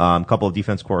 Couple of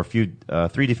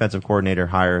three defensive coordinator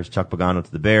hires: Chuck Pagano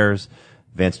to the Bears,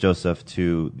 Vance Joseph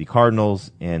to the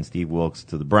Cardinals, and Steve Wilkes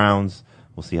to the Browns.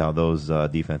 We'll see how those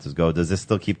defenses go. Does this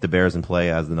still keep the Bears in play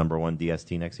as the number one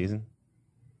DST next season?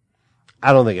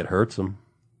 I don't think it hurts them.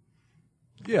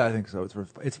 Yeah, I think so.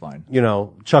 It's fine. You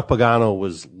know, Chuck Pagano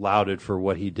was lauded for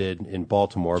what he did in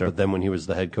Baltimore, Sure. but then when he was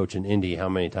the head coach in Indy, how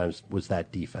many times was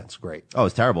that defense great? Oh,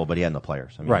 it's terrible, but he had no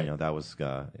players. I mean, Right. you know, that was.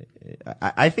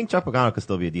 I think Chuck Pagano could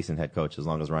still be a decent head coach as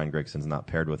long as Ryan Grigson's not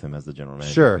paired with him as the general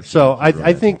manager. Sure. So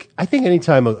I think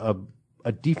anytime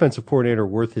a defensive coordinator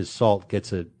worth his salt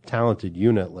gets a talented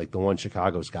unit like the one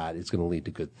Chicago's got, it's going to lead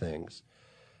to good things.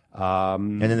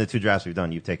 And in the two drafts we've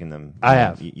done, you've taken them. I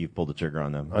have. You've pulled the trigger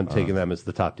on them. I'm taking them as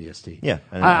the top DST. Yeah.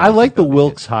 I like the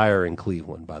Wilkes hire in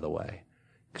Cleveland, by the way.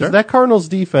 Because Sure. that Cardinals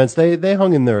defense, they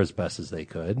hung in there as best as they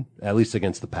could, at least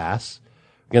against the pass.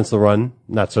 Against the run,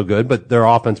 not so good, but their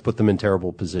offense put them in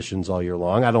terrible positions all year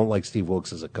long. I don't like Steve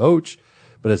Wilkes as a coach,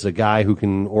 but as a guy who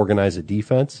can organize a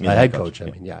defense, Yeah, a head head coach, coach,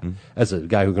 I mean, yeah. As a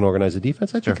guy who can organize a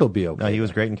defense, I think he'll be okay. No, he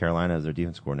was great in Carolina as their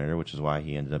defense coordinator, which is why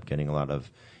he ended up getting a lot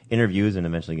of interviews and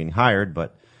eventually getting hired.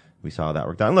 But we saw how that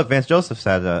worked out. And look, Vance Joseph's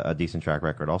had a decent track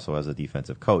record also as a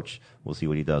defensive coach. We'll see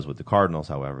what he does with the Cardinals.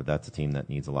 However, that's a team that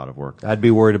needs a lot of work. I'd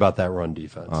be worried about that run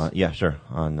defense. Yeah, sure.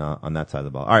 On that side of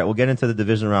the ball. All right, we'll get into the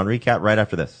division round recap right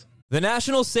after this. The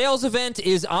national sales event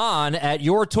is on at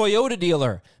your Toyota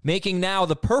dealer, making now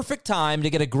the perfect time to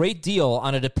get a great deal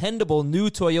on a dependable new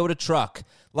Toyota truck.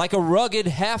 Like a rugged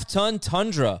half-ton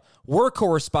Tundra,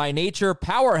 workhorse by nature,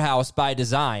 powerhouse by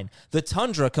design, the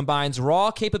Tundra combines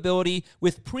raw capability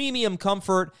with premium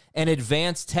comfort and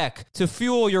advanced tech to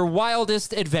fuel your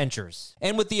wildest adventures.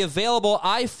 And with the available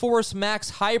iForce Max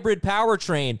hybrid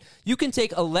powertrain, you can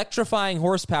take electrifying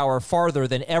horsepower farther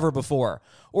than ever before.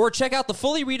 Or check out the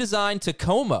fully redesigned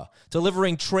Tacoma,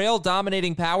 delivering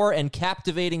trail-dominating power and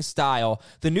captivating style.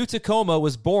 The new Tacoma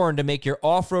was born to make your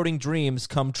off-roading dreams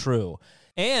come true.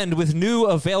 And with new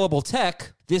available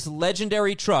tech, this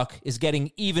legendary truck is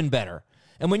getting even better.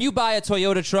 And when you buy a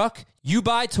Toyota truck, you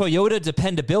buy Toyota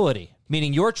dependability,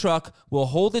 meaning your truck will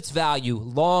hold its value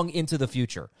long into the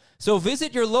future. So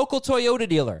visit your local Toyota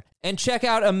dealer and check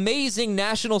out amazing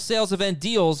national sales event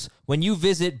deals when you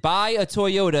visit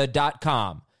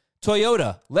buyatoyota.com.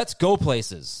 Toyota, let's go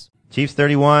places. Chiefs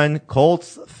 31,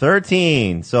 Colts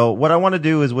 13. So what I want to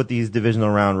do is with these divisional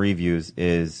round reviews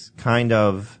is kind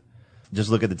of just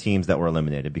look at the teams that were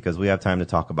eliminated because we have time to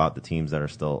talk about the teams that are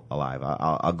still alive.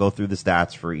 I'll go through the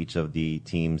stats for each of the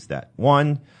teams that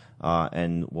won,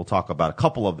 and we'll talk about a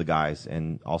couple of the guys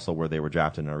and also where they were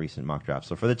drafted in our recent mock draft.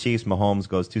 So for the Chiefs, Mahomes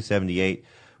goes 278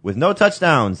 with no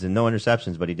touchdowns and no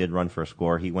interceptions, but he did run for a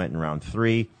score. He went in round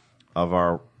 3 of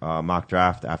our mock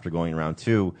draft after going in round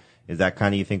 2. Is that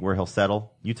kind of you think where he'll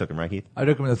settle? You took him, right, Heath? I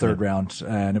took him in the third round,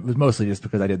 and it was mostly just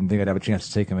because I didn't think I'd have a chance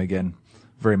to take him again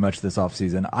very much this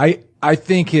offseason. I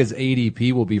think his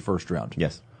ADP will be first round.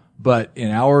 Yes. But in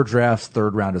our drafts,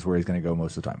 third round is where he's going to go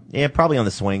most of the time. Yeah, probably on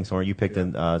the swing. So you picked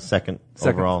in second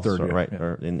overall, third, so, yeah, right, yeah.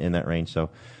 or in that range.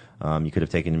 So you could have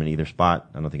taken him in either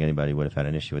spot. I don't think anybody would have had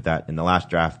an issue with that. In the last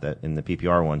draft, that in the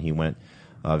PPR one, he went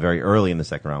very early in the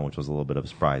second round, which was a little bit of a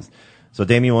surprise. So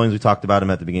Damian Williams, we talked about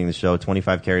him at the beginning of the show,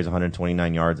 25 carries,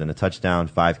 129 yards, and a touchdown,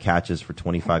 5 catches for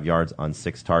 25 yards on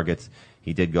 6 targets.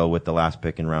 He did go with the last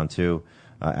pick in round 2.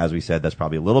 As we said, that's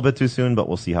probably a little bit too soon, but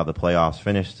we'll see how the playoffs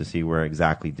finish to see where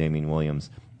exactly Damian Williams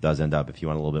does end up. If you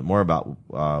want a little bit more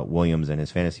about Williams and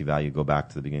his fantasy value, go back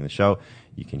to the beginning of the show.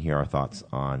 You can hear our thoughts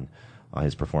on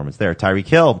his performance there. Tyreek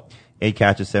Hill, 8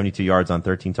 catches, 72 yards on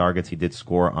 13 targets. He did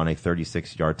score on a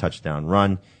 36-yard touchdown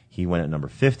run. He went at number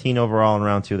 15 overall in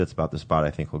round 2. That's about the spot I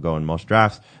think will go in most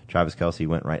drafts. Travis Kelce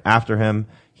went right after him.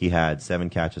 He had 7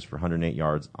 catches for 108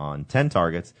 yards on 10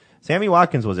 targets. Sammy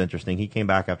Watkins was interesting. He came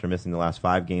back after missing the last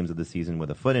 5 games of the season with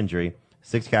a foot injury.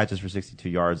 6 catches for 62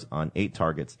 yards on 8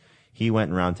 targets. He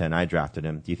went in round 10. I drafted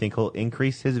him. Do you think he'll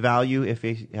increase his value if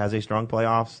he has a strong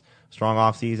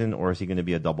off season, or is he going to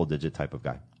be a double-digit type of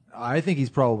guy? I think he's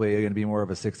probably going to be more of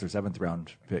a 6th or 7th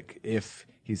round pick if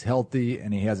he's healthy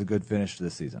and he has a good finish to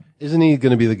this season. Isn't he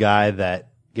going to be the guy that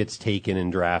gets taken in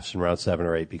drafts in round 7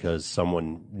 or 8 because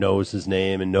someone knows his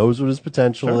name and knows what his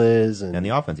potential is? And the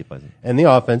offense he plays in. And the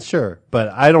offense, sure. But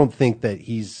I don't think that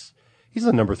he's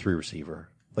a number 3 receiver.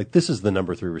 Like, this is the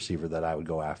number 3 receiver that I would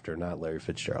go after, not Larry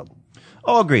Fitzgerald.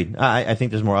 Oh, agreed. I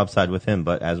think there's more upside with him,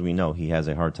 but as we know, he has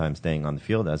a hard time staying on the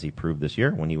field, as he proved this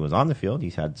year. When he was on the field,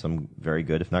 he's had some very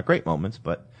good, if not great moments,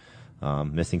 but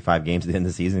Missing 5 games at the end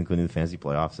of the season, including the fantasy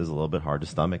playoffs, is a little bit hard to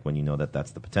stomach when you know that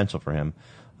that's the potential for him.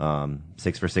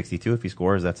 6 for 62 if he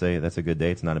scores. That's a good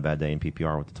day. It's not a bad day in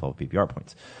PPR with the 12 PPR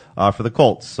points. For the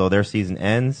Colts, so their season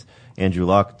ends. Andrew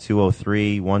Luck,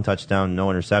 203, 1 touchdown, no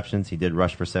interceptions. He did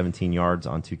rush for 17 yards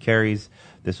on 2 carries.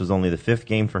 This was only the 5th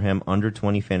game for him under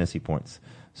 20 fantasy points.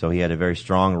 So he had a very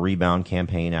strong rebound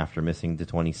campaign after missing the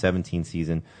 2017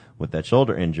 season with that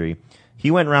shoulder injury. He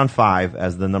went round 5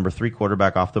 as the number 3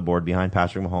 quarterback off the board behind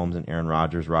Patrick Mahomes and Aaron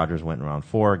Rodgers. Rodgers went in round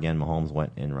 4. Again, Mahomes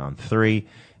went in round 3.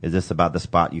 Is this about the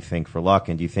spot you think for Luck?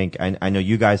 And do you think, I know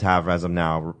you guys have, as of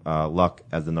now, Luck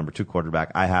as the number 2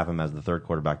 quarterback. I have him as the 3rd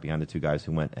quarterback behind the 2 guys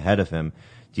who went ahead of him.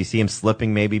 Do you see him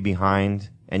slipping maybe behind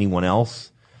anyone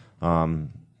else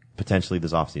potentially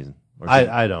this offseason?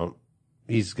 I don't.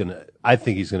 I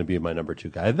think he's gonna be my number 2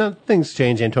 guy. Then things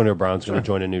change. Antonio Brown's gonna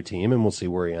join a new team, and we'll see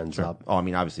where he ends up. Oh, I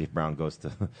mean, obviously, if Brown goes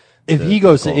to if he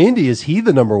goes to Indy, is he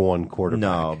the number 1 quarterback?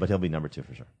 No, but he'll be number 2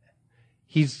 for sure.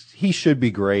 He should be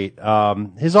great.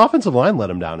 His offensive line let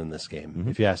him down in this game,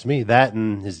 if you ask me. That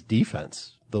and his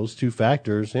defense. Those 2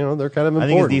 factors, they're kind of important. I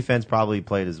think his defense probably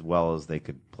played as well as they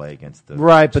could play against the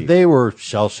right, Chiefs. but they were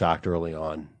shell shocked early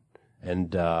on,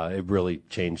 and it really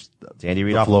changed Andy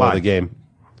Reid the off flow the of the bye. game.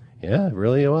 Yeah, it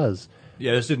really was.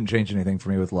 Yeah, this didn't change anything for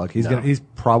me with Luck. He's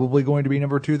probably going to be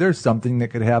number 2. There's something that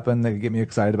could happen that could get me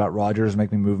excited about Rodgers,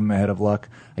 make me move him ahead of Luck.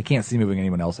 I can't see moving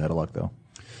anyone else ahead of Luck though.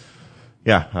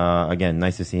 Yeah, again,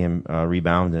 nice to see him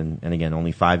rebound, and again,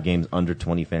 only 5 games under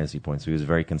 20 fantasy points, so he was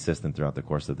very consistent throughout the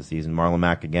course of the season. Marlon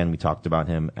Mack, again, we talked about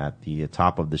him at the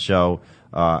top of the show.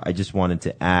 I just wanted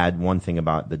to add one thing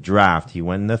about the draft. He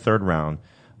went in the 3rd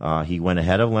round. He went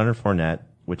ahead of Leonard Fournette,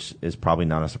 which is probably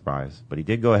not a surprise, but he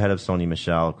did go ahead of Sony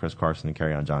Michel, Chris Carson, and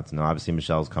Kerryon Johnson. Now, obviously,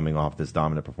 Michel's coming off this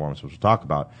dominant performance, which we'll talk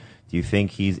about. Do you think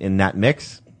he's in that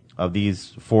mix of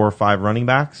these 4 or 5 running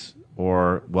backs,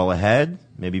 or well ahead,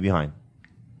 maybe behind?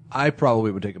 I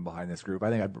probably would take him behind this group. I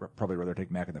think I'd probably rather take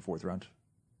Mack in the 4th round.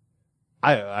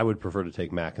 I would prefer to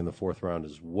take Mack in the 4th round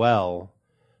as well,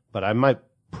 but I might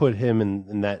put him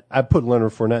in that. I put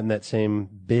Leonard Fournette in that same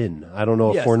bin. I don't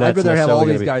know if Fournette's I'd rather have all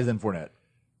necessarily these guys than Fournette.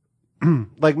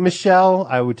 like Michel,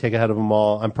 I would take ahead of them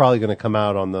all. I'm probably going to come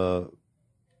out on the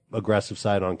aggressive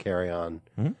side on Kerryon.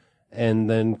 And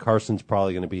then Carson's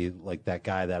probably going to be like that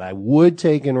guy that I would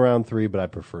take in round 3, but I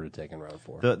prefer to take in round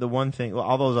 4. The one thing, well,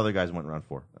 all those other guys went in round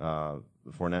 4.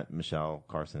 Fournette, Michel,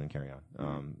 Carson, and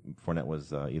Kerryon. Fournette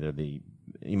was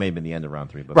he may have been the end of round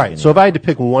 3. But right. So if I had to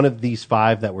pick one of these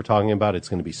 5 that we're talking about, it's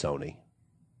going to be Sony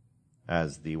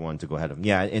as the one to go ahead of him.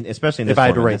 Yeah, and especially in this if I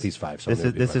had to format, rank these 5.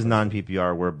 This is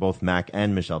non-PPR where both Mack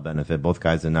and Michel benefit. Both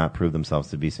guys did not prove themselves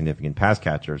to be significant pass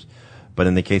catchers. But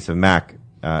in the case of Mack,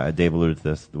 Dave alluded to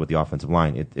this with the offensive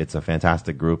line. It's a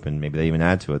fantastic group, and maybe they even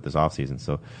add to it this offseason.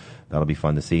 So that'll be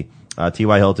fun to see.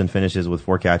 T.Y. Hilton finishes with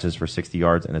 4 catches for 60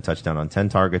 yards and a touchdown on 10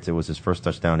 targets. It was his first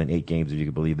touchdown in 8 games, if you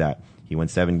could believe that. He went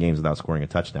 7 games without scoring a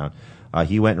touchdown.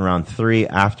 He went in round 3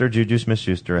 after Juju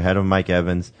Smith-Schuster, ahead of Mike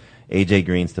Evans, A.J.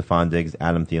 Green, Stephon Diggs,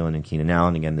 Adam Thielen, and Keenan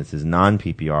Allen. Again, this is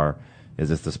non-PPR. Is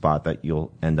this the spot that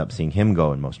you'll end up seeing him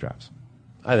go in most drafts?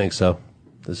 I think so.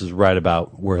 This is right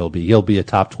about where he'll be. He'll be a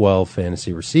top 12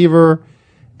 fantasy receiver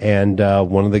and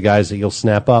one of the guys that you'll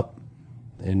snap up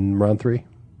in round 3.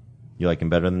 You like him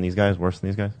better than these guys? Worse than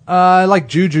these guys? I like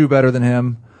Juju better than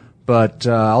him, but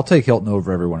I'll take Hilton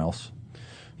over everyone else.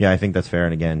 Yeah, I think that's fair.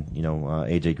 And again,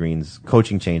 A.J. Green's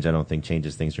coaching change, I don't think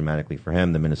changes things dramatically for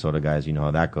him. The Minnesota guys, you know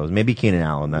how that goes. Maybe Keenan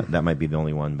Allen, that might be the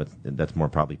only one, but that's more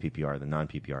probably PPR than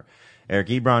non-PPR. Eric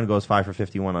Ebron goes 5 for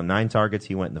 51 on 9 targets.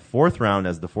 He went in the 4th round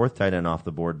as the 4th tight end off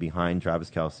the board behind Travis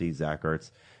Kelce, Zach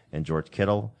Ertz, and George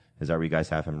Kittle. Is that where you guys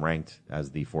have him ranked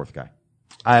as the 4th guy?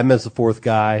 I have him as the 4th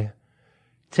guy.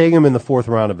 Taking him in the 4th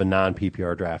round of a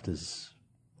non-PPR draft is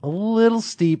a little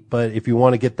steep, but if you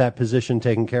want to get that position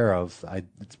taken care of,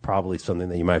 it's probably something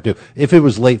that you might do. If it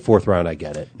was late 4th round, I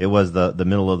get it. It was the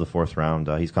middle of the 4th round.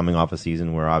 He's coming off a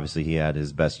season where obviously he had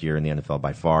his best year in the NFL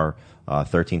by far.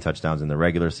 13 touchdowns in the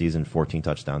regular season, 14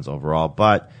 touchdowns overall.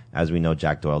 But as we know,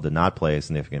 Jack Doyle did not play a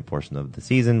significant portion of the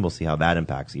season. We'll see how that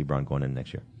impacts Ebron going into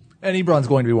next year. And Ebron's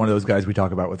going to be one of those guys we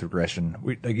talk about with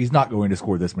regression. He's not going to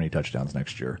score this many touchdowns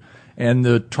next year. And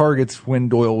the targets when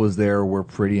Doyle was there were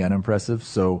pretty unimpressive.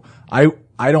 So I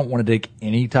don't want to take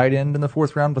any tight end in the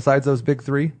 4th round besides those big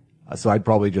 3. So I'd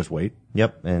probably just wait.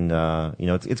 Yep. And,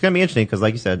 it's going to be interesting because,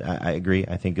 like you said, I agree.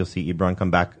 I think you'll see Ebron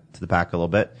come back to the pack a little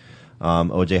bit.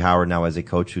 O.J. Howard now as a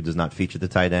coach who does not feature the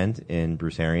tight end in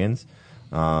Bruce Arians.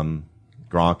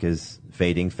 Gronk is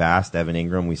fading fast. Evan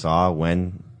Ingram, we saw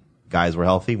when guys were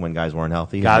healthy, when guys weren't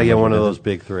healthy. Got to get one of those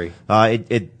big 3.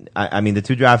 I mean, the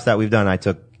 2 drafts that we've done, I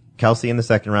took Kelsey in the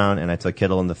second round, and I took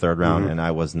Kittle in the third round, and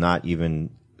I was not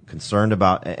even concerned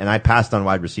about, and I passed on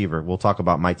wide receiver. We'll talk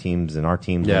about my teams and our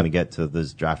teams when we get to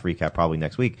this draft recap probably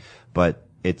next week, but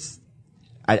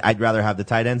I'd rather have the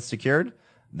tight ends secured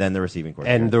than the receiving core.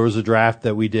 And there was a draft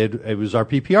that we did. It was our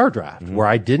PPR draft where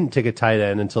I didn't take a tight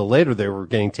end until later. They were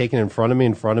getting taken in front of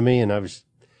me, and I was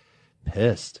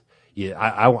pissed. Yeah,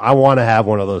 I want to have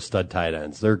one of those stud tight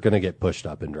ends. They're going to get pushed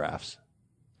up in drafts.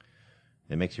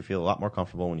 It makes you feel a lot more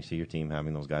comfortable when you see your team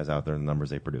having those guys out there and the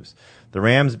numbers they produce. The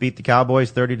Rams beat the Cowboys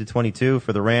 30-22.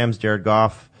 For the Rams, Jared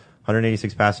Goff,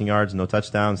 186 passing yards, no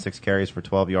touchdowns, 6 carries for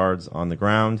 12 yards on the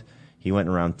ground. He went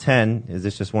in around 10. Is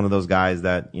this just one of those guys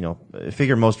that, I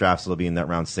figure most drafts will be in that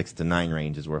round 6 to 9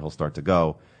 range is where he'll start to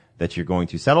go, that you're going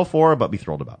to settle for but be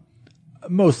thrilled about?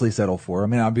 Mostly settle for. I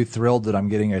mean, I'd be thrilled that I'm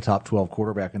getting a top 12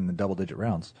 quarterback in the double-digit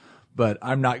rounds. But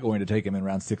I'm not going to take him in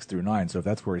rounds 6 through 9. So if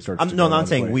that's where he starts, I'm not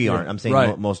saying we aren't. I'm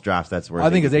saying most drafts. That's where I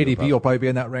think his ADP will probably be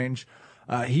in that range.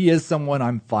 He is someone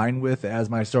I'm fine with as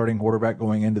my starting quarterback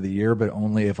going into the year, but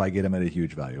only if I get him at a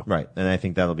huge value. Right, and I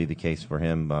think that'll be the case for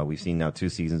him. We've seen now 2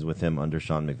 seasons with him under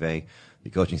Sean McVay. The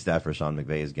coaching staff for Sean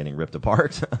McVay is getting ripped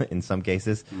apart in some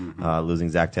cases. Losing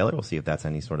Zach Taylor, we'll see if that's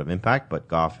any sort of impact. But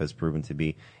Goff has proven to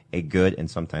be a good and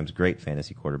sometimes great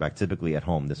fantasy quarterback. Typically at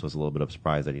home, this was a little bit of a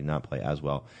surprise that he did not play as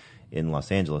well in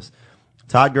Los Angeles.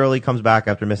 Todd Gurley comes back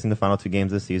after missing the final 2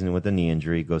 games this season with a knee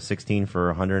injury. Goes 16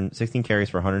 carries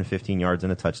for 115 yards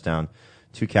and a touchdown,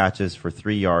 2 catches for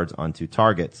 3 yards on 2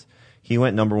 targets. He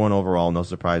went number 1 overall, no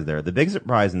surprise there. The big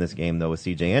surprise in this game, though, was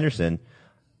C.J. Anderson.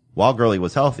 While Gurley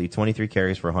was healthy, 23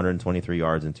 carries for 123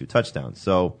 yards and 2 touchdowns.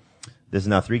 So this is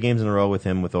now 3 games in a row with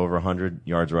him with over 100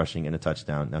 yards rushing and a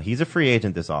touchdown. Now, he's a free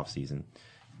agent this offseason.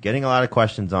 Getting a lot of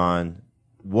questions on,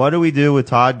 what do we do with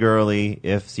Todd Gurley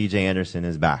if C.J. Anderson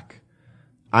is back?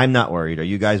 I'm not worried. Are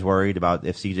you guys worried about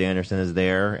if C.J. Anderson is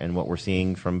there and what we're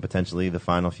seeing from potentially the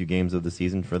final few games of the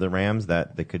season for the Rams,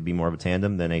 that they could be more of a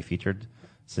tandem than a featured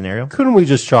scenario? Couldn't we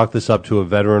just chalk this up to a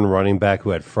veteran running back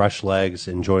who had fresh legs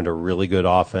and joined a really good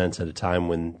offense at a time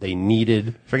when they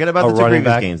needed Forget about a the 2 running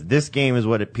previous back? games. This game is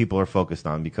what people are focused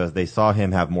on because they saw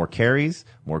him have more carries,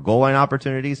 more goal line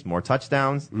opportunities, more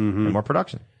touchdowns, and more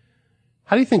production.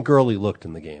 How do you think Gurley looked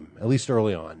in the game, at least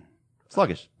early on?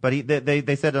 Sluggish. But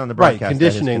they said it on the Right, broadcast.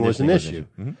 conditioning was an issue.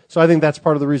 So I think that's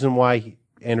part of the reason why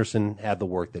Anderson had the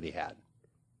work that he had.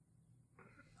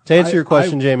 To answer your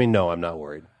question, Jamie, no, I'm not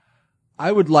worried.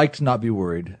 I would like to not be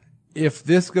worried. If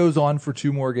this goes on for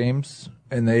 2 more games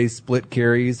and they split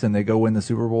carries and they go win the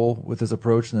Super Bowl with this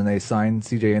approach and then they sign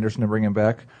C.J. Anderson and bring him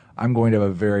back, I'm going to have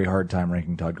a very hard time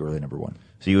ranking Todd Gurley number 1.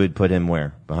 So you would put him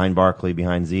where? Behind Barkley,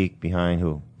 behind Zeke, behind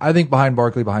who? I think behind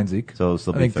Barkley, behind Zeke. So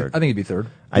he'll be third. I think he'd be third.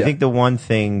 I think the one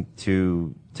thing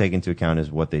to take into account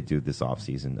is what they do this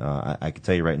offseason. I can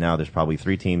tell you right now, there's probably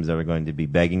 3 teams that are going to be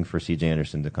begging for C.J.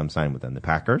 Anderson to come sign with them. The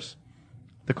Packers,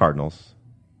 the Cardinals,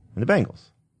 and the Bengals.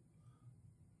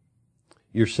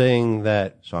 You're saying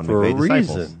that Sean for a McVay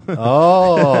reason.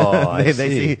 Oh,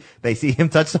 they see him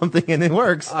touch something and it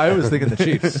works. I was thinking the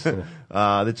Chiefs.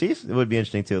 The Chiefs, it would be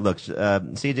interesting too. Look,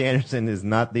 C.J. Anderson is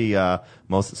not the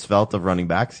most svelte of running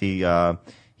backs. He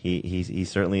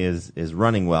certainly is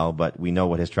running well, but we know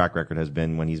what his track record has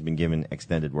been when he's been given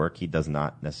extended work. He does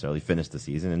not necessarily finish the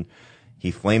season, and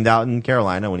he flamed out in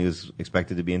Carolina when he was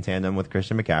expected to be in tandem with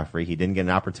Christian McCaffrey. He didn't get an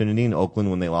opportunity in Oakland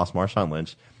when they lost Marshawn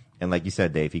Lynch. And like you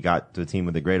said, Dave, he got to a team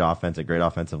with a great offense, a great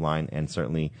offensive line, and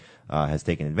certainly has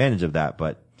taken advantage of that.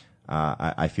 But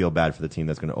I feel bad for the team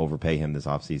that's going to overpay him this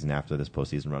offseason after this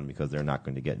postseason run because they're not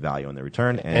going to get value on their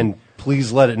return. And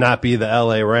please let it not be the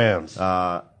L.A. Rams.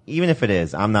 Even if it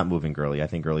is, I'm not moving Gurley. I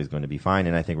think Gurley's going to be fine,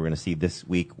 and I think we're going to see this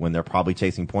week when they're probably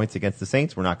chasing points against the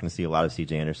Saints, we're not going to see a lot of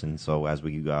C.J. Anderson. So as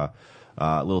we a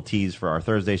little tease for our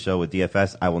Thursday show with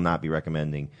DFS, I will not be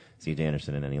recommending C.J.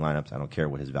 Anderson in any lineups. I don't care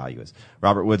what his value is.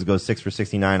 Robert Woods goes 6 for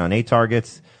 69 on 8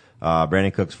 targets.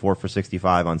 Brandon Cooks 4 for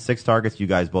 65 on 6 targets. You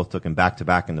guys both took him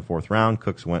back-to-back in the 4th round.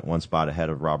 Cooks went 1 spot ahead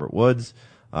of Robert Woods.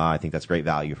 I think that's great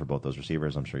value for both those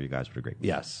receivers. I'm sure you guys would agree.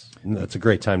 Yes. That's a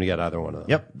great time to get either one of them.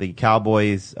 Yep. The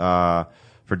Cowboys,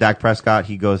 for Dak Prescott,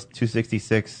 he goes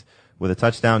 266 with a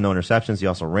touchdown, no interceptions. He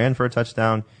also ran for a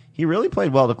touchdown. He really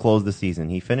played well to close the season.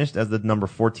 He finished as the number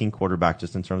 14 quarterback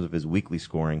just in terms of his weekly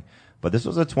scoring. But this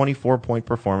was a 24-point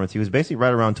performance. He was basically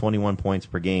right around 21 points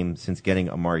per game since getting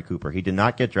Amari Cooper. He did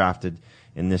not get drafted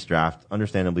in this draft.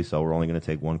 Understandably so. We're only going to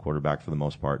take one quarterback for the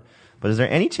most part. But is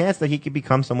there any chance that he could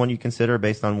become someone you consider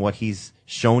based on what he's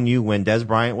shown you when Dez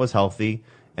Bryant was healthy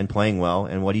and playing well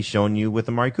and what he's shown you with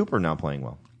Amari Cooper now playing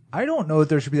well? I don't know that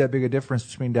there should be that big a difference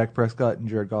between Dak Prescott and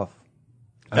Jared Goff.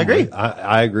 I agree.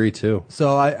 I agree too.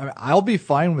 So I'll be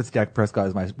fine with Dak Prescott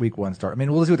as my week 1 start. I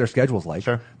mean, we'll see what their schedule's like.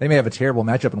 Sure. They may have a terrible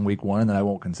matchup in week 1, and then I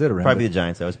won't consider him. Probably but- the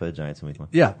Giants. I always play the Giants in week 1.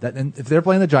 Yeah, and if they're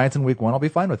playing the Giants in week 1, I'll be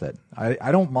fine with it.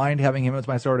 I don't mind having him as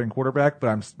my starting quarterback, but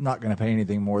I'm not going to pay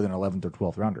anything more than 11th or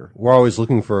 12th rounder. We're always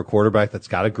looking for a quarterback that's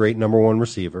got a great number 1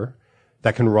 receiver,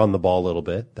 that can run the ball a little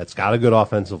bit, that's got a good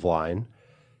offensive line,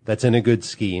 that's in a good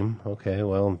scheme. Okay,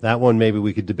 well, that one maybe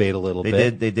we could debate a little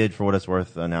bit. They did, for what it's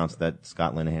worth, announce that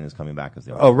Scott Linehan is coming back as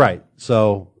the Oh, right.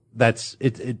 So that's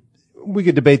it. We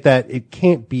could debate that. It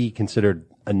can't be considered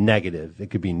a negative. It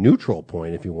could be neutral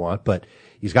point if you want, but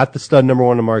he's got the stud number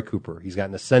 1, Amari Cooper. He's got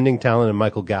an ascending talent in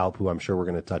Michael Gallup, who I'm sure we're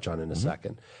going to touch on in a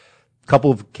second. A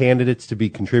couple of candidates to be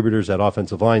contributors at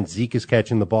offensive line. Zeke is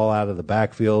catching the ball out of the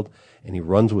backfield, and he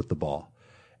runs with the ball.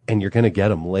 And you're going to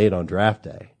get him late on draft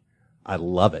day. I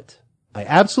love it. I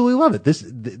absolutely love it.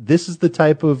 This is the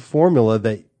type of formula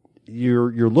that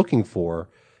you're looking for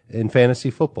in fantasy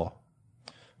football.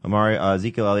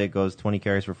 Ezekiel Elliott goes 20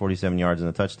 carries for 47 yards and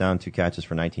a touchdown, 2 catches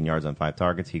for 19 yards on 5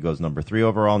 targets. He goes number 3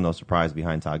 overall. No surprise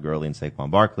behind Todd Gurley and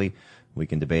Saquon Barkley. We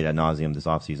can debate ad nauseum this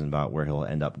offseason about where he'll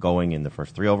end up going in the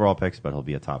first 3 overall picks, but he'll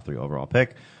be a top 3 overall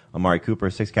pick. Amari Cooper,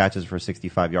 6 catches for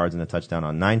 65 yards and a touchdown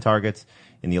on 9 targets.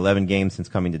 In the 11 games since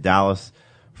coming to Dallas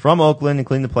from Oakland,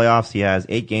 including the playoffs, he has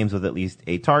 8 games with at least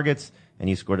 8 targets, and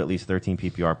he scored at least 13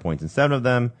 PPR points in 7 of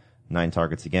them. 9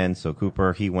 targets again. So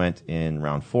Cooper, he went in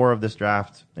round 4 of this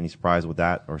draft. Any surprise with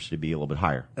that, or should it be a little bit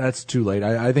higher? That's too late.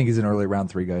 I think he's an early round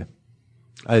 3 guy.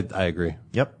 I agree.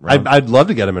 Yep. I'd love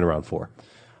to get him in round 4.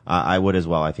 I would as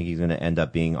well. I think he's going to end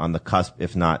up being on the cusp,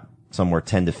 if not somewhere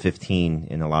 10 to 15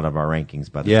 in a lot of our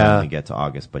rankings by the time we get to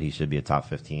August, but he should be a top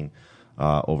 15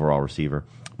 overall receiver.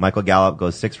 Michael Gallup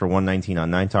goes 6 for 119 on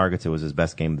 9 targets. It was his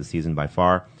best game of the season by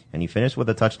far, and he finished with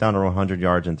a touchdown or 100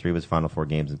 yards in 3 of his final 4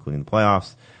 games, including the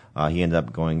playoffs. He ended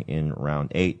up going in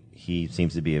round 8. He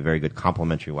seems to be a very good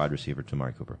complementary wide receiver to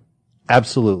Amari Cooper.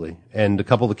 Absolutely. And a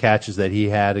couple of the catches that he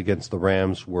had against the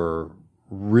Rams were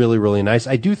really, really nice.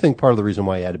 I do think part of the reason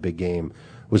why he had a big game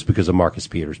was because of Marcus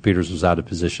Peters. Peters was out of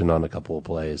position on a couple of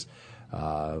plays.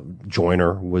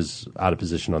 Joyner was out of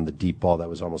position on the deep ball that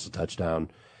was almost a touchdown.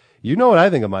 You know what I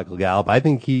think of Michael Gallup. I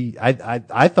think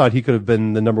I thought he could have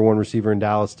been the number 1 receiver in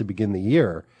Dallas to begin the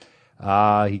year.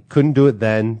 He couldn't do it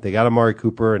then. They got Amari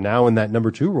Cooper, and now in that number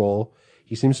 2 role,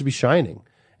 he seems to be shining.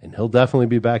 And he'll definitely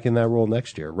be back in that role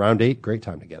next year. Round 8, great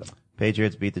time to get him.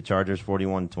 Patriots beat the Chargers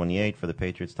 41-28. For the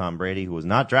Patriots, Tom Brady, who was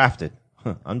not drafted,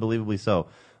 unbelievably so,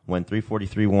 went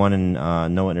 343-1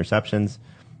 and no interceptions.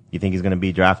 You think he's going to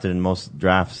be drafted in most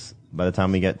drafts by the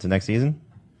time we get to next season?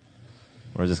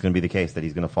 Or is this going to be the case that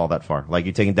he's going to fall that far? Like,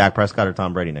 you taking Dak Prescott or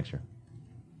Tom Brady next year?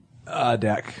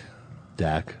 Dak.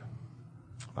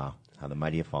 Wow, how the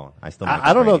mighty have fallen.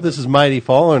 I don't know if this is mighty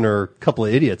fallen or a couple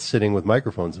of idiots sitting with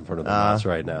microphones in front of their mouths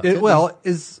right now.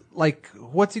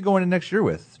 What's he going in next year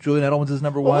with? Julian Edelman's his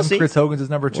number 1, we'll Chris Hogan's his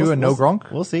number 2, and no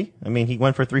Gronk? We'll see. I mean, he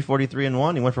went for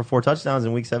 343-1. He went for 4 touchdowns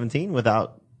in week 17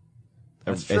 without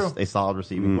a solid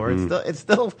receiving core. It's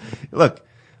still, look,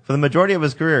 for the majority of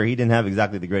his career, he didn't have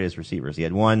exactly the greatest receivers. He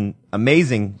had one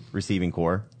amazing receiving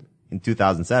core in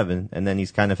 2007, and then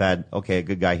he's kind of had, a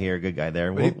good guy here, a good guy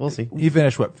there. We'll see. He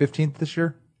finished, 15th this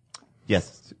year?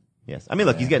 Yes. I mean,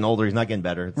 look, he's getting older. He's not getting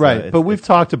better. But we've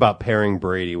talked about pairing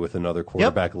Brady with another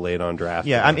quarterback late on draft.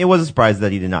 Yeah, I mean, it was a surprise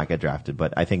that he did not get drafted,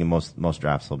 but I think in most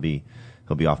drafts he'll be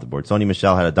off the board. Sony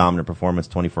Michel had a dominant performance,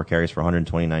 24 carries for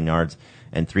 129 yards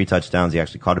and 3 touchdowns. He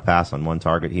actually caught a pass on 1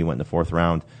 target. He went in the 4th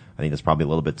round. I think that's probably a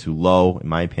little bit too low, in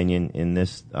my opinion, in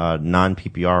this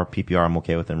non-PPR. PPR, I'm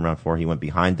okay with him in round 4. He went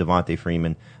behind Devontae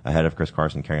Freeman, ahead of Chris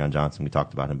Carson, Kerryon Johnson. We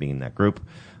talked about him being in that group.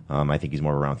 I think he's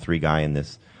more of a round 3 guy in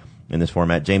this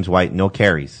format. James White, no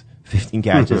carries, 15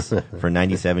 catches for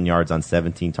 97 yards on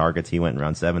 17 targets. He went in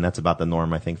round 7. That's about the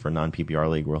norm, I think, for a non-PPR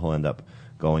league where he'll end up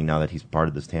going now that he's part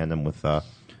of this tandem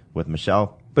with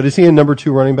Michelle. But is he a number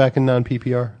 2 running back in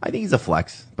non-PPR? I think he's a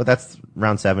flex, but that's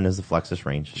round 7 is the flexist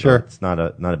range. Sure. So it's not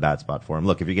a bad spot for him.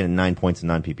 Look, if you're getting 9 points in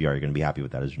non-PPR, you're going to be happy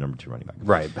with that as your number 2 running back.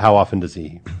 Right. How often does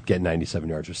he get 97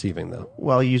 yards receiving, though?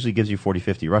 Well, he usually gives you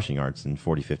 40-50 rushing yards and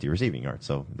 40-50 receiving yards.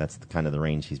 So that's kind of the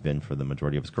range he's been for the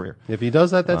majority of his career. If he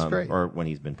does that, that's great. Or when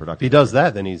he's been productive. If he does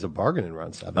that, then he's a bargain in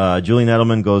round 7. Julian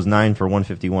Edelman goes 9 for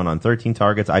 151 on 13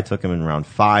 targets. I took him in round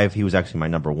 5. He was actually my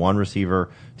number 1 receiver.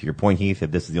 To your point, Heath,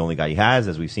 if this is the only guy he has,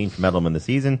 as we've seen from Edelman this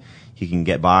season, he can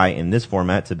get by in this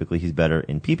format. Typically, he's better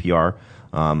in PPR.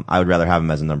 I would rather have him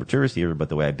as a number 2 receiver, but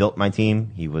the way I built my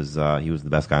team, he was the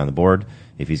best guy on the board.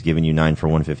 If he's giving you 9 for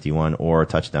 151 or a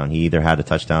touchdown, he either had a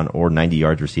touchdown or 90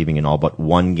 yards receiving in all but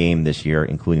 1 game this year,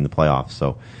 including the playoffs.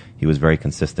 So he was very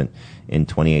consistent in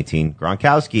 2018.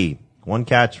 Gronkowski, 1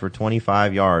 catch for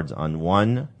 25 yards on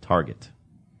 1 target.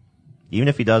 Even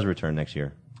if he does return next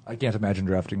year. I can't imagine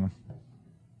drafting him.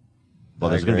 Well,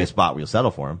 there's going to be a spot where you'll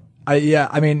settle for him.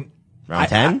 Round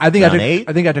 10? I think Round I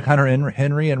 8? took Hunter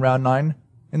Henry in round 9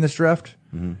 in this draft.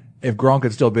 Mm-hmm. If Gronk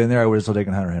had still been there, I would have still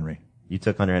taken Hunter Henry. You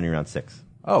took Hunter Henry round 6.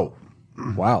 Oh,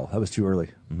 wow, that was too early.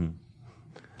 Mm-hmm.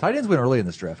 Tight ends went early in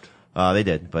this draft. They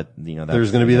did, but that's,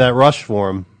 there's going to be that rush for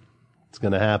him. It's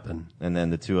going to happen. And then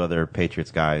the 2 other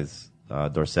Patriots guys,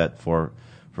 Dorsett for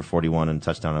 41 and a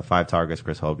touchdown on 5 targets.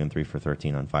 Chris Hogan 3 for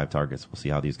 13 on 5 targets. We'll see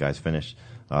how these guys finish.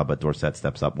 But Dorsett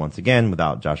steps up once again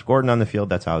without Josh Gordon on the field.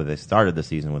 That's how they started the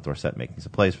season, with Dorsett making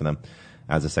some plays for them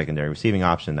as a secondary receiving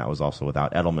option. That was also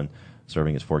without Edelman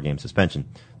serving his 4-game suspension.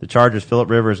 The Chargers, Phillip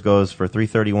Rivers goes for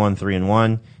 331,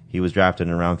 3-1. He was drafted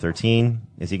in round 13.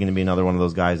 Is he going to be another one of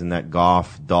those guys in that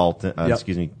Goff,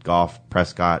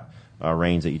 Prescott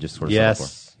range that you just sort of settled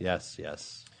for?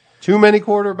 Yes. Too many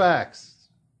quarterbacks.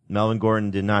 Melvin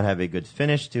Gordon did not have a good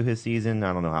finish to his season.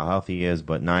 I don't know how healthy he is,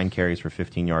 but 9 carries for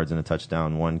 15 yards and a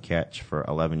touchdown, 1 catch for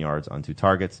 11 yards on 2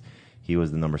 targets. He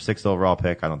was the number 6 overall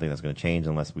pick. I don't think that's going to change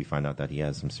unless we find out that he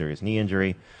has some serious knee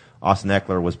injury. Austin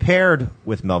Eckler was paired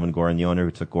with Melvin Gordon. The owner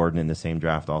who took Gordon in the same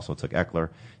draft also took Eckler.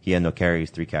 He had no carries,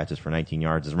 3 catches for 19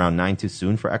 yards. Is round 9 too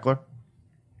soon for Eckler?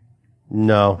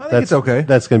 No, I think it's okay.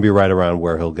 That's going to be right around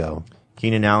where he'll go.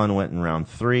 Keenan Allen went in round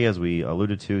 3, as we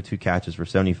alluded to. 2 catches for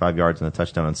 75 yards and a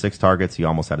touchdown on 6 targets. He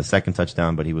almost had a second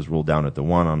touchdown, but he was ruled down at the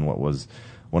 1 on what was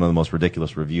one of the most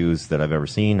ridiculous reviews that I've ever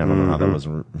seen. I don't know how that was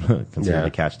considered a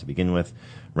catch to begin with.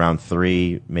 Round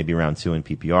 3, maybe round 2 in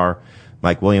PPR.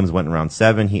 Mike Williams went in round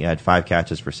 7. He had 5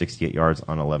 catches for 68 yards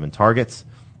on 11 targets.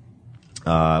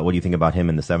 What do you think about him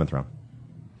in the 7th round?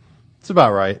 It's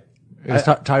about right.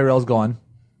 Tyrell's gone.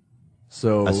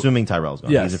 So Assuming Tyrell's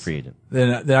gone. Yes. He's a free agent.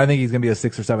 Then I think he's going to be a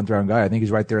 6th or 7th round guy. I think he's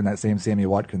right there in that same Sammy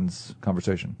Watkins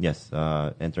conversation. Yes,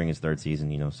 entering his 3rd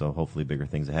season, so hopefully bigger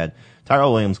things ahead.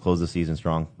 Tyrell Williams closed the season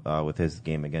strong with his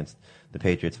game against the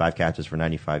Patriots. 5 catches for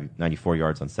 94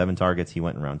 yards on 7 targets. He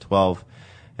went in round 12.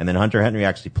 And then Hunter Henry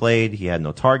actually played. He had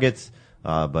no targets.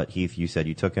 But Heath, you said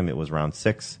you took him. It was round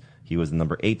 6. He was the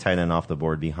number 8 tight end off the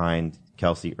board behind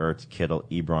Kelsey, Ertz, Kittle,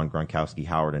 Ebron, Gronkowski,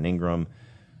 Howard, and Ingram.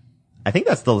 I think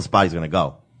that's still the spot he's going to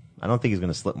go. I don't think he's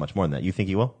going to slip much more than that. You think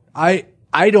he will? I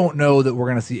don't know that we're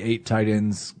going to see 8 tight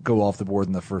ends go off the board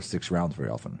in the first 6 rounds very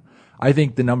often. I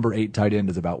think the number 8 tight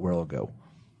end is about where it'll go.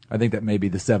 I think that may be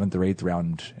the 7th or 8th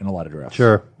round in a lot of drafts.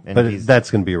 Sure, And but that's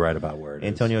going to be right about where it is.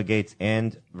 Antonio Gates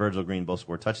and Virgil Green both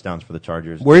scored touchdowns for the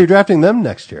Chargers. Where are you drafting them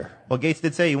next year? Well, Gates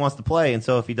did say he wants to play, and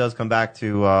so if he does come back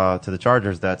to the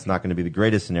Chargers, that's not going to be the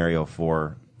greatest scenario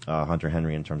for Hunter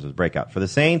Henry in terms of his breakout. For the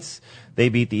Saints, they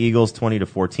beat the Eagles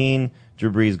 20-14.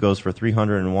 Drew Brees goes for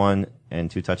 301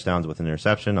 and 2 touchdowns with an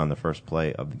interception on the first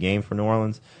play of the game for New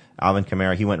Orleans. Alvin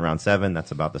Kamara, he went in round 7.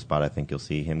 That's about the spot I think you'll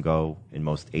see him go in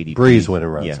most ADP. Brees went in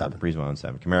round 7. Brees went in round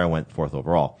 7. Kamara went 4th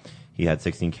overall. He had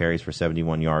 16 carries for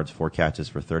 71 yards, 4 catches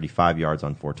for 35 yards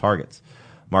on 4 targets.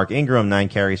 Mark Ingram, 9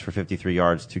 carries for 53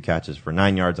 yards, 2 catches for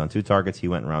 9 yards on 2 targets. He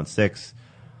went in round 6.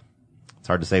 It's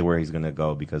hard to say where he's going to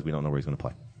go because we don't know where he's going to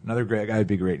play. Another great guy would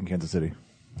be great in Kansas City.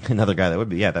 Another guy that would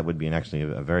be actually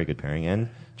a very good pairing. And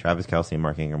Travis Kelce and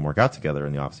Mark Ingram work out together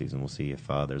in the offseason. We'll see if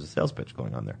there's a sales pitch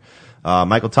going on there.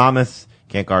 Michael Thomas,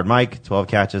 can't guard Mike, 12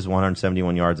 catches,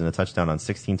 171 yards, and a touchdown on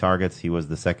 16 targets. He was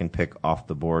the 2nd pick off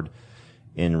the board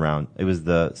it was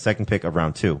the 2nd pick of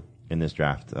round 2 in this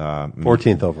draft.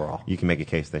 14th overall. You can make a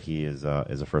case that he is a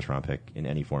 1st round pick in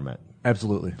any format.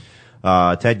 Absolutely.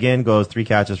 Ted Ginn goes 3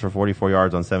 catches for 44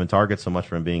 yards on 7 targets. So much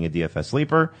for him being a DFS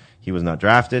sleeper. He was not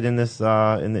drafted in this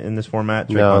in this format.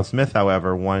 Traquan Smith,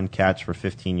 however, 1 catch for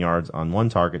 15 yards on 1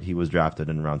 target. He was drafted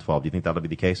in round 12. Do you think that'll be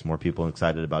the case? More people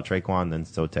excited about Traquan than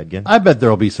so Ted Ginn? I bet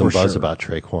there'll be some For buzz sure. about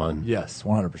Traquan. Yes,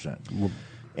 100%.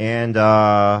 And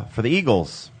for the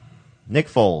Eagles, Nick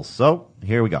Foles. So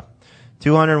here we go.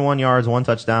 201 yards, 1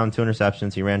 touchdown, 2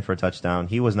 interceptions. He ran for a touchdown.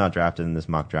 He was not drafted in this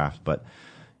mock draft, but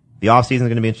the offseason is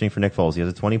going to be interesting for Nick Foles. He has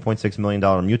a $20.6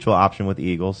 million mutual option with the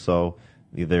Eagles, so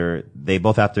either they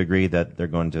both have to agree that they're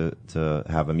going to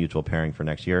have a mutual pairing for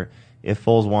next year. If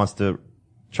Foles wants to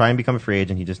try and become a free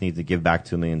agent, he just needs to give back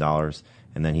 $2 million,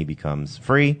 and then he becomes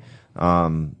free.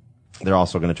 They're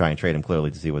also going to try and trade him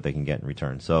clearly to see what they can get in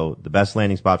return. So the best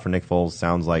landing spot for Nick Foles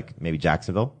sounds like maybe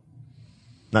Jacksonville.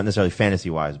 Not necessarily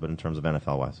fantasy-wise, but in terms of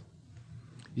NFL-wise.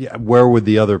 Yeah, where would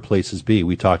the other places be?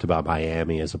 We talked about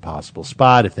Miami as a possible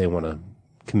spot if they want to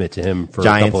commit to him for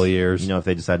Giants, a couple of years. If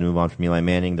they decide to move on from Eli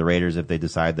Manning. The Raiders, if they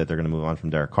decide that they're going to move on from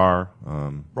Derek Carr.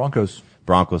 Broncos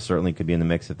certainly could be in the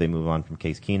mix if they move on from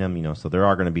Case Keenum. So there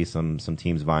are going to be some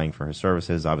teams vying for his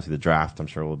services. Obviously, the draft, I'm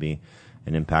sure, will be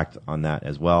an impact on that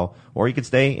as well. Or he could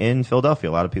stay in Philadelphia.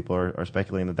 A lot of people are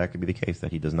speculating that could be the case,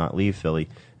 that he does not leave Philly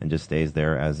and just stays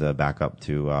there as a backup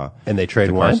to and they trade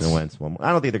to Wentz? Carson Wentz.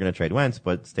 I don't think they're going to trade Wentz,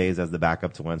 but stays as the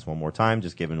backup to Wentz one more time,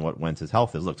 just given what Wentz's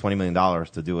health is. Look, $20 million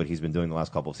to do what he's been doing the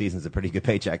last couple of seasons is a pretty good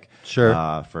paycheck. Sure.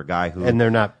 For a guy who... And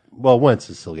they're not... Well, Wentz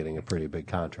is still getting a pretty big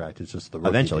contract. It's just the rookie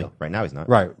eventually. deal. Right now he's not.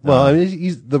 Right. Well, I mean,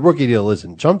 he's the rookie deal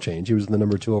isn't chump change. He was the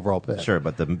number 2 overall pick. Sure,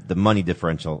 but the money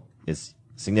differential is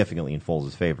significantly in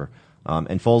Foles' favor.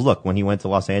 And Foles, look, when he went to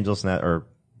Los Angeles or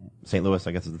St. Louis,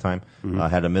 I guess at the time,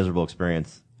 had a miserable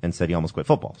experience and said he almost quit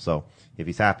football. So if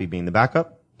he's happy being the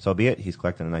backup, so be it. He's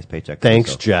collecting a nice paycheck.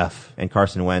 Thanks, so. Jeff. And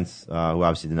Carson Wentz, who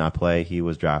obviously did not play, he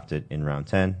was drafted in round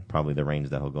 10, probably the range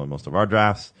that he'll go in most of our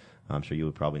drafts. I'm sure you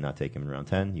would probably not take him in round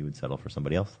 10. You would settle for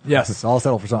somebody else. Yes, I'll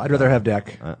settle for some. I'd rather have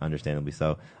Dak. Understandably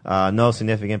so. No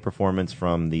significant performance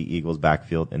from the Eagles'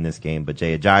 backfield in this game, but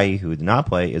Jay Ajayi, who did not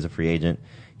play, is a free agent.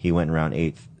 He went in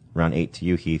round 8 to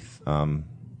you, Heath.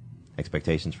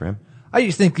 Expectations for him? I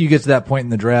just think you get to that point in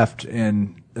the draft,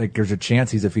 and like there's a chance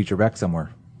he's a feature back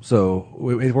somewhere. So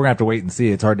we're gonna have to wait and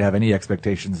see. It's hard to have any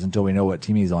expectations until we know what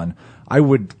team he's on. I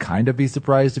would kind of be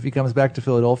surprised if he comes back to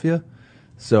Philadelphia.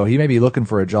 So he may be looking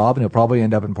for a job, and he'll probably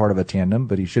end up in part of a tandem,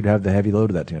 but he should have the heavy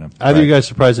load of that tandem. Either you guys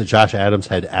surprised that Josh Adams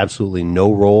had absolutely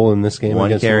no role in this game? One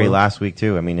against carry New Orleans? last week,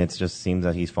 too. I mean, it just seems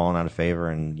that he's fallen out of favor,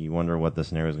 and you wonder what the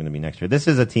scenario is going to be next year. This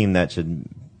is a team that should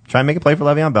try and make a play for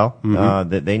Le'Veon Bell.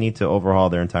 They need to overhaul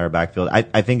their entire backfield.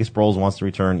 I think if Sproles wants to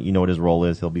return, you know what his role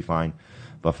is. He'll be fine.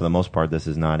 But for the most part, this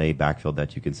is not a backfield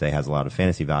that you can say has a lot of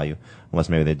fantasy value, unless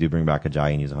maybe they do bring back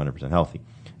Ajayi and he's 100% healthy.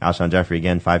 Alshon Jeffrey,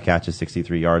 again, 5 catches,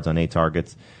 63 yards on 8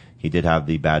 targets. He did have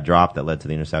the bad drop that led to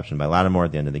the interception by Lattimore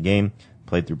at the end of the game.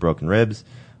 Played through broken ribs.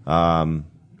 Round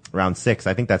 6,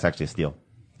 I think that's actually a steal,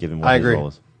 given what his role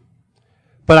is.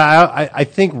 But I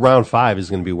think round 5 is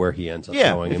going to be where he ends up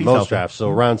going in most healthy. drafts.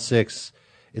 So round 6,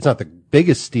 it's not the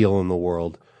biggest steal in the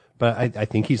world, but I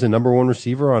think he's a number 1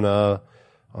 receiver on a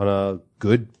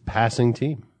good passing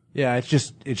team. Yeah, it's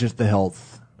just the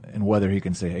health and whether he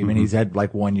can stay. I mean, he's had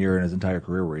like 1 year in his entire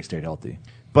career where he stayed healthy.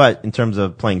 But in terms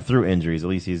of playing through injuries, at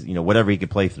least he's, whatever he could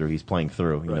play through, he's playing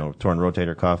through. Torn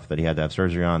rotator cuff that he had to have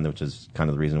surgery on, which is kind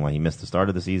of the reason why he missed the start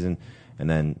of the season. And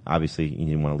then, obviously, he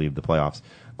didn't want to leave the playoffs.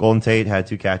 Golden Tate had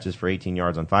 2 catches for 18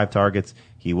 yards on 5 targets.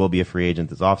 He will be a free agent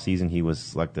this offseason. He was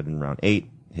selected in round 8.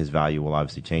 His value will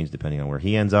obviously change depending on where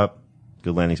he ends up.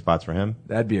 Good landing spots for him.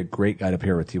 That'd be a great guy to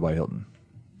pair with T.Y. Hilton.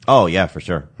 Oh, yeah, for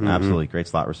sure. Absolutely. Great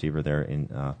slot receiver there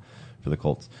for the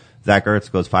Colts. Zach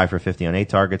Ertz goes 5 for 50 on 8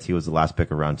 targets. He was the last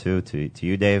pick of round 2 to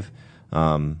you, Dave.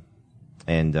 And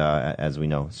as we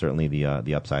know, certainly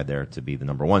the upside there to be the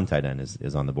number 1 tight end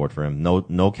is on the board for him.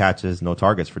 No catches, no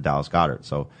targets for Dallas Goedert.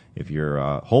 So if you're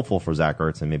hopeful for Zach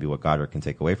Ertz and maybe what Goddard can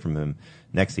take away from him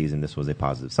next season, this was a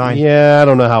positive sign. Yeah, I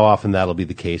don't know how often that'll be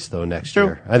the case, though, next True.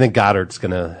 year. I think Goddard's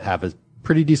going to have a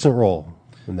pretty decent role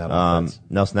in that offense.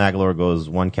 Nelson Aguilar goes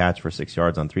 1 catch for 6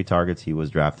 yards on 3 targets. He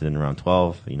was drafted in round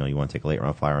 12. You want to take a late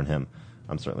round flyer on him.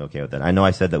 I'm certainly okay with that. I know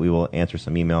I said that we will answer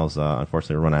some emails.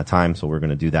 Unfortunately, we're running out of time, so we're going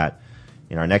to do that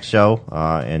in our next show,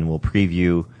 and we'll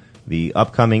preview the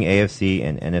upcoming AFC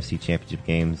and NFC championship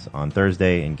games on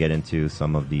Thursday and get into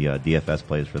some of the DFS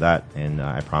plays for that. And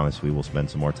I promise we will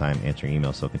spend some more time answering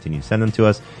emails, so continue to send them to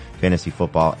us,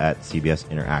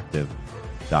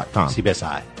 fantasyfootball@cbsinteractive.com.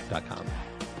 CBSI.com.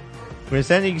 You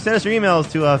can send us your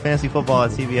emails to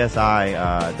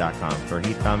fantasyfootball@cbsi.com. For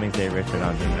Heath Cummings, Dave Richard,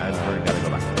 I'm Jim Asbury. Gotta go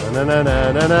back. Na, na,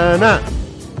 na, na, na, na.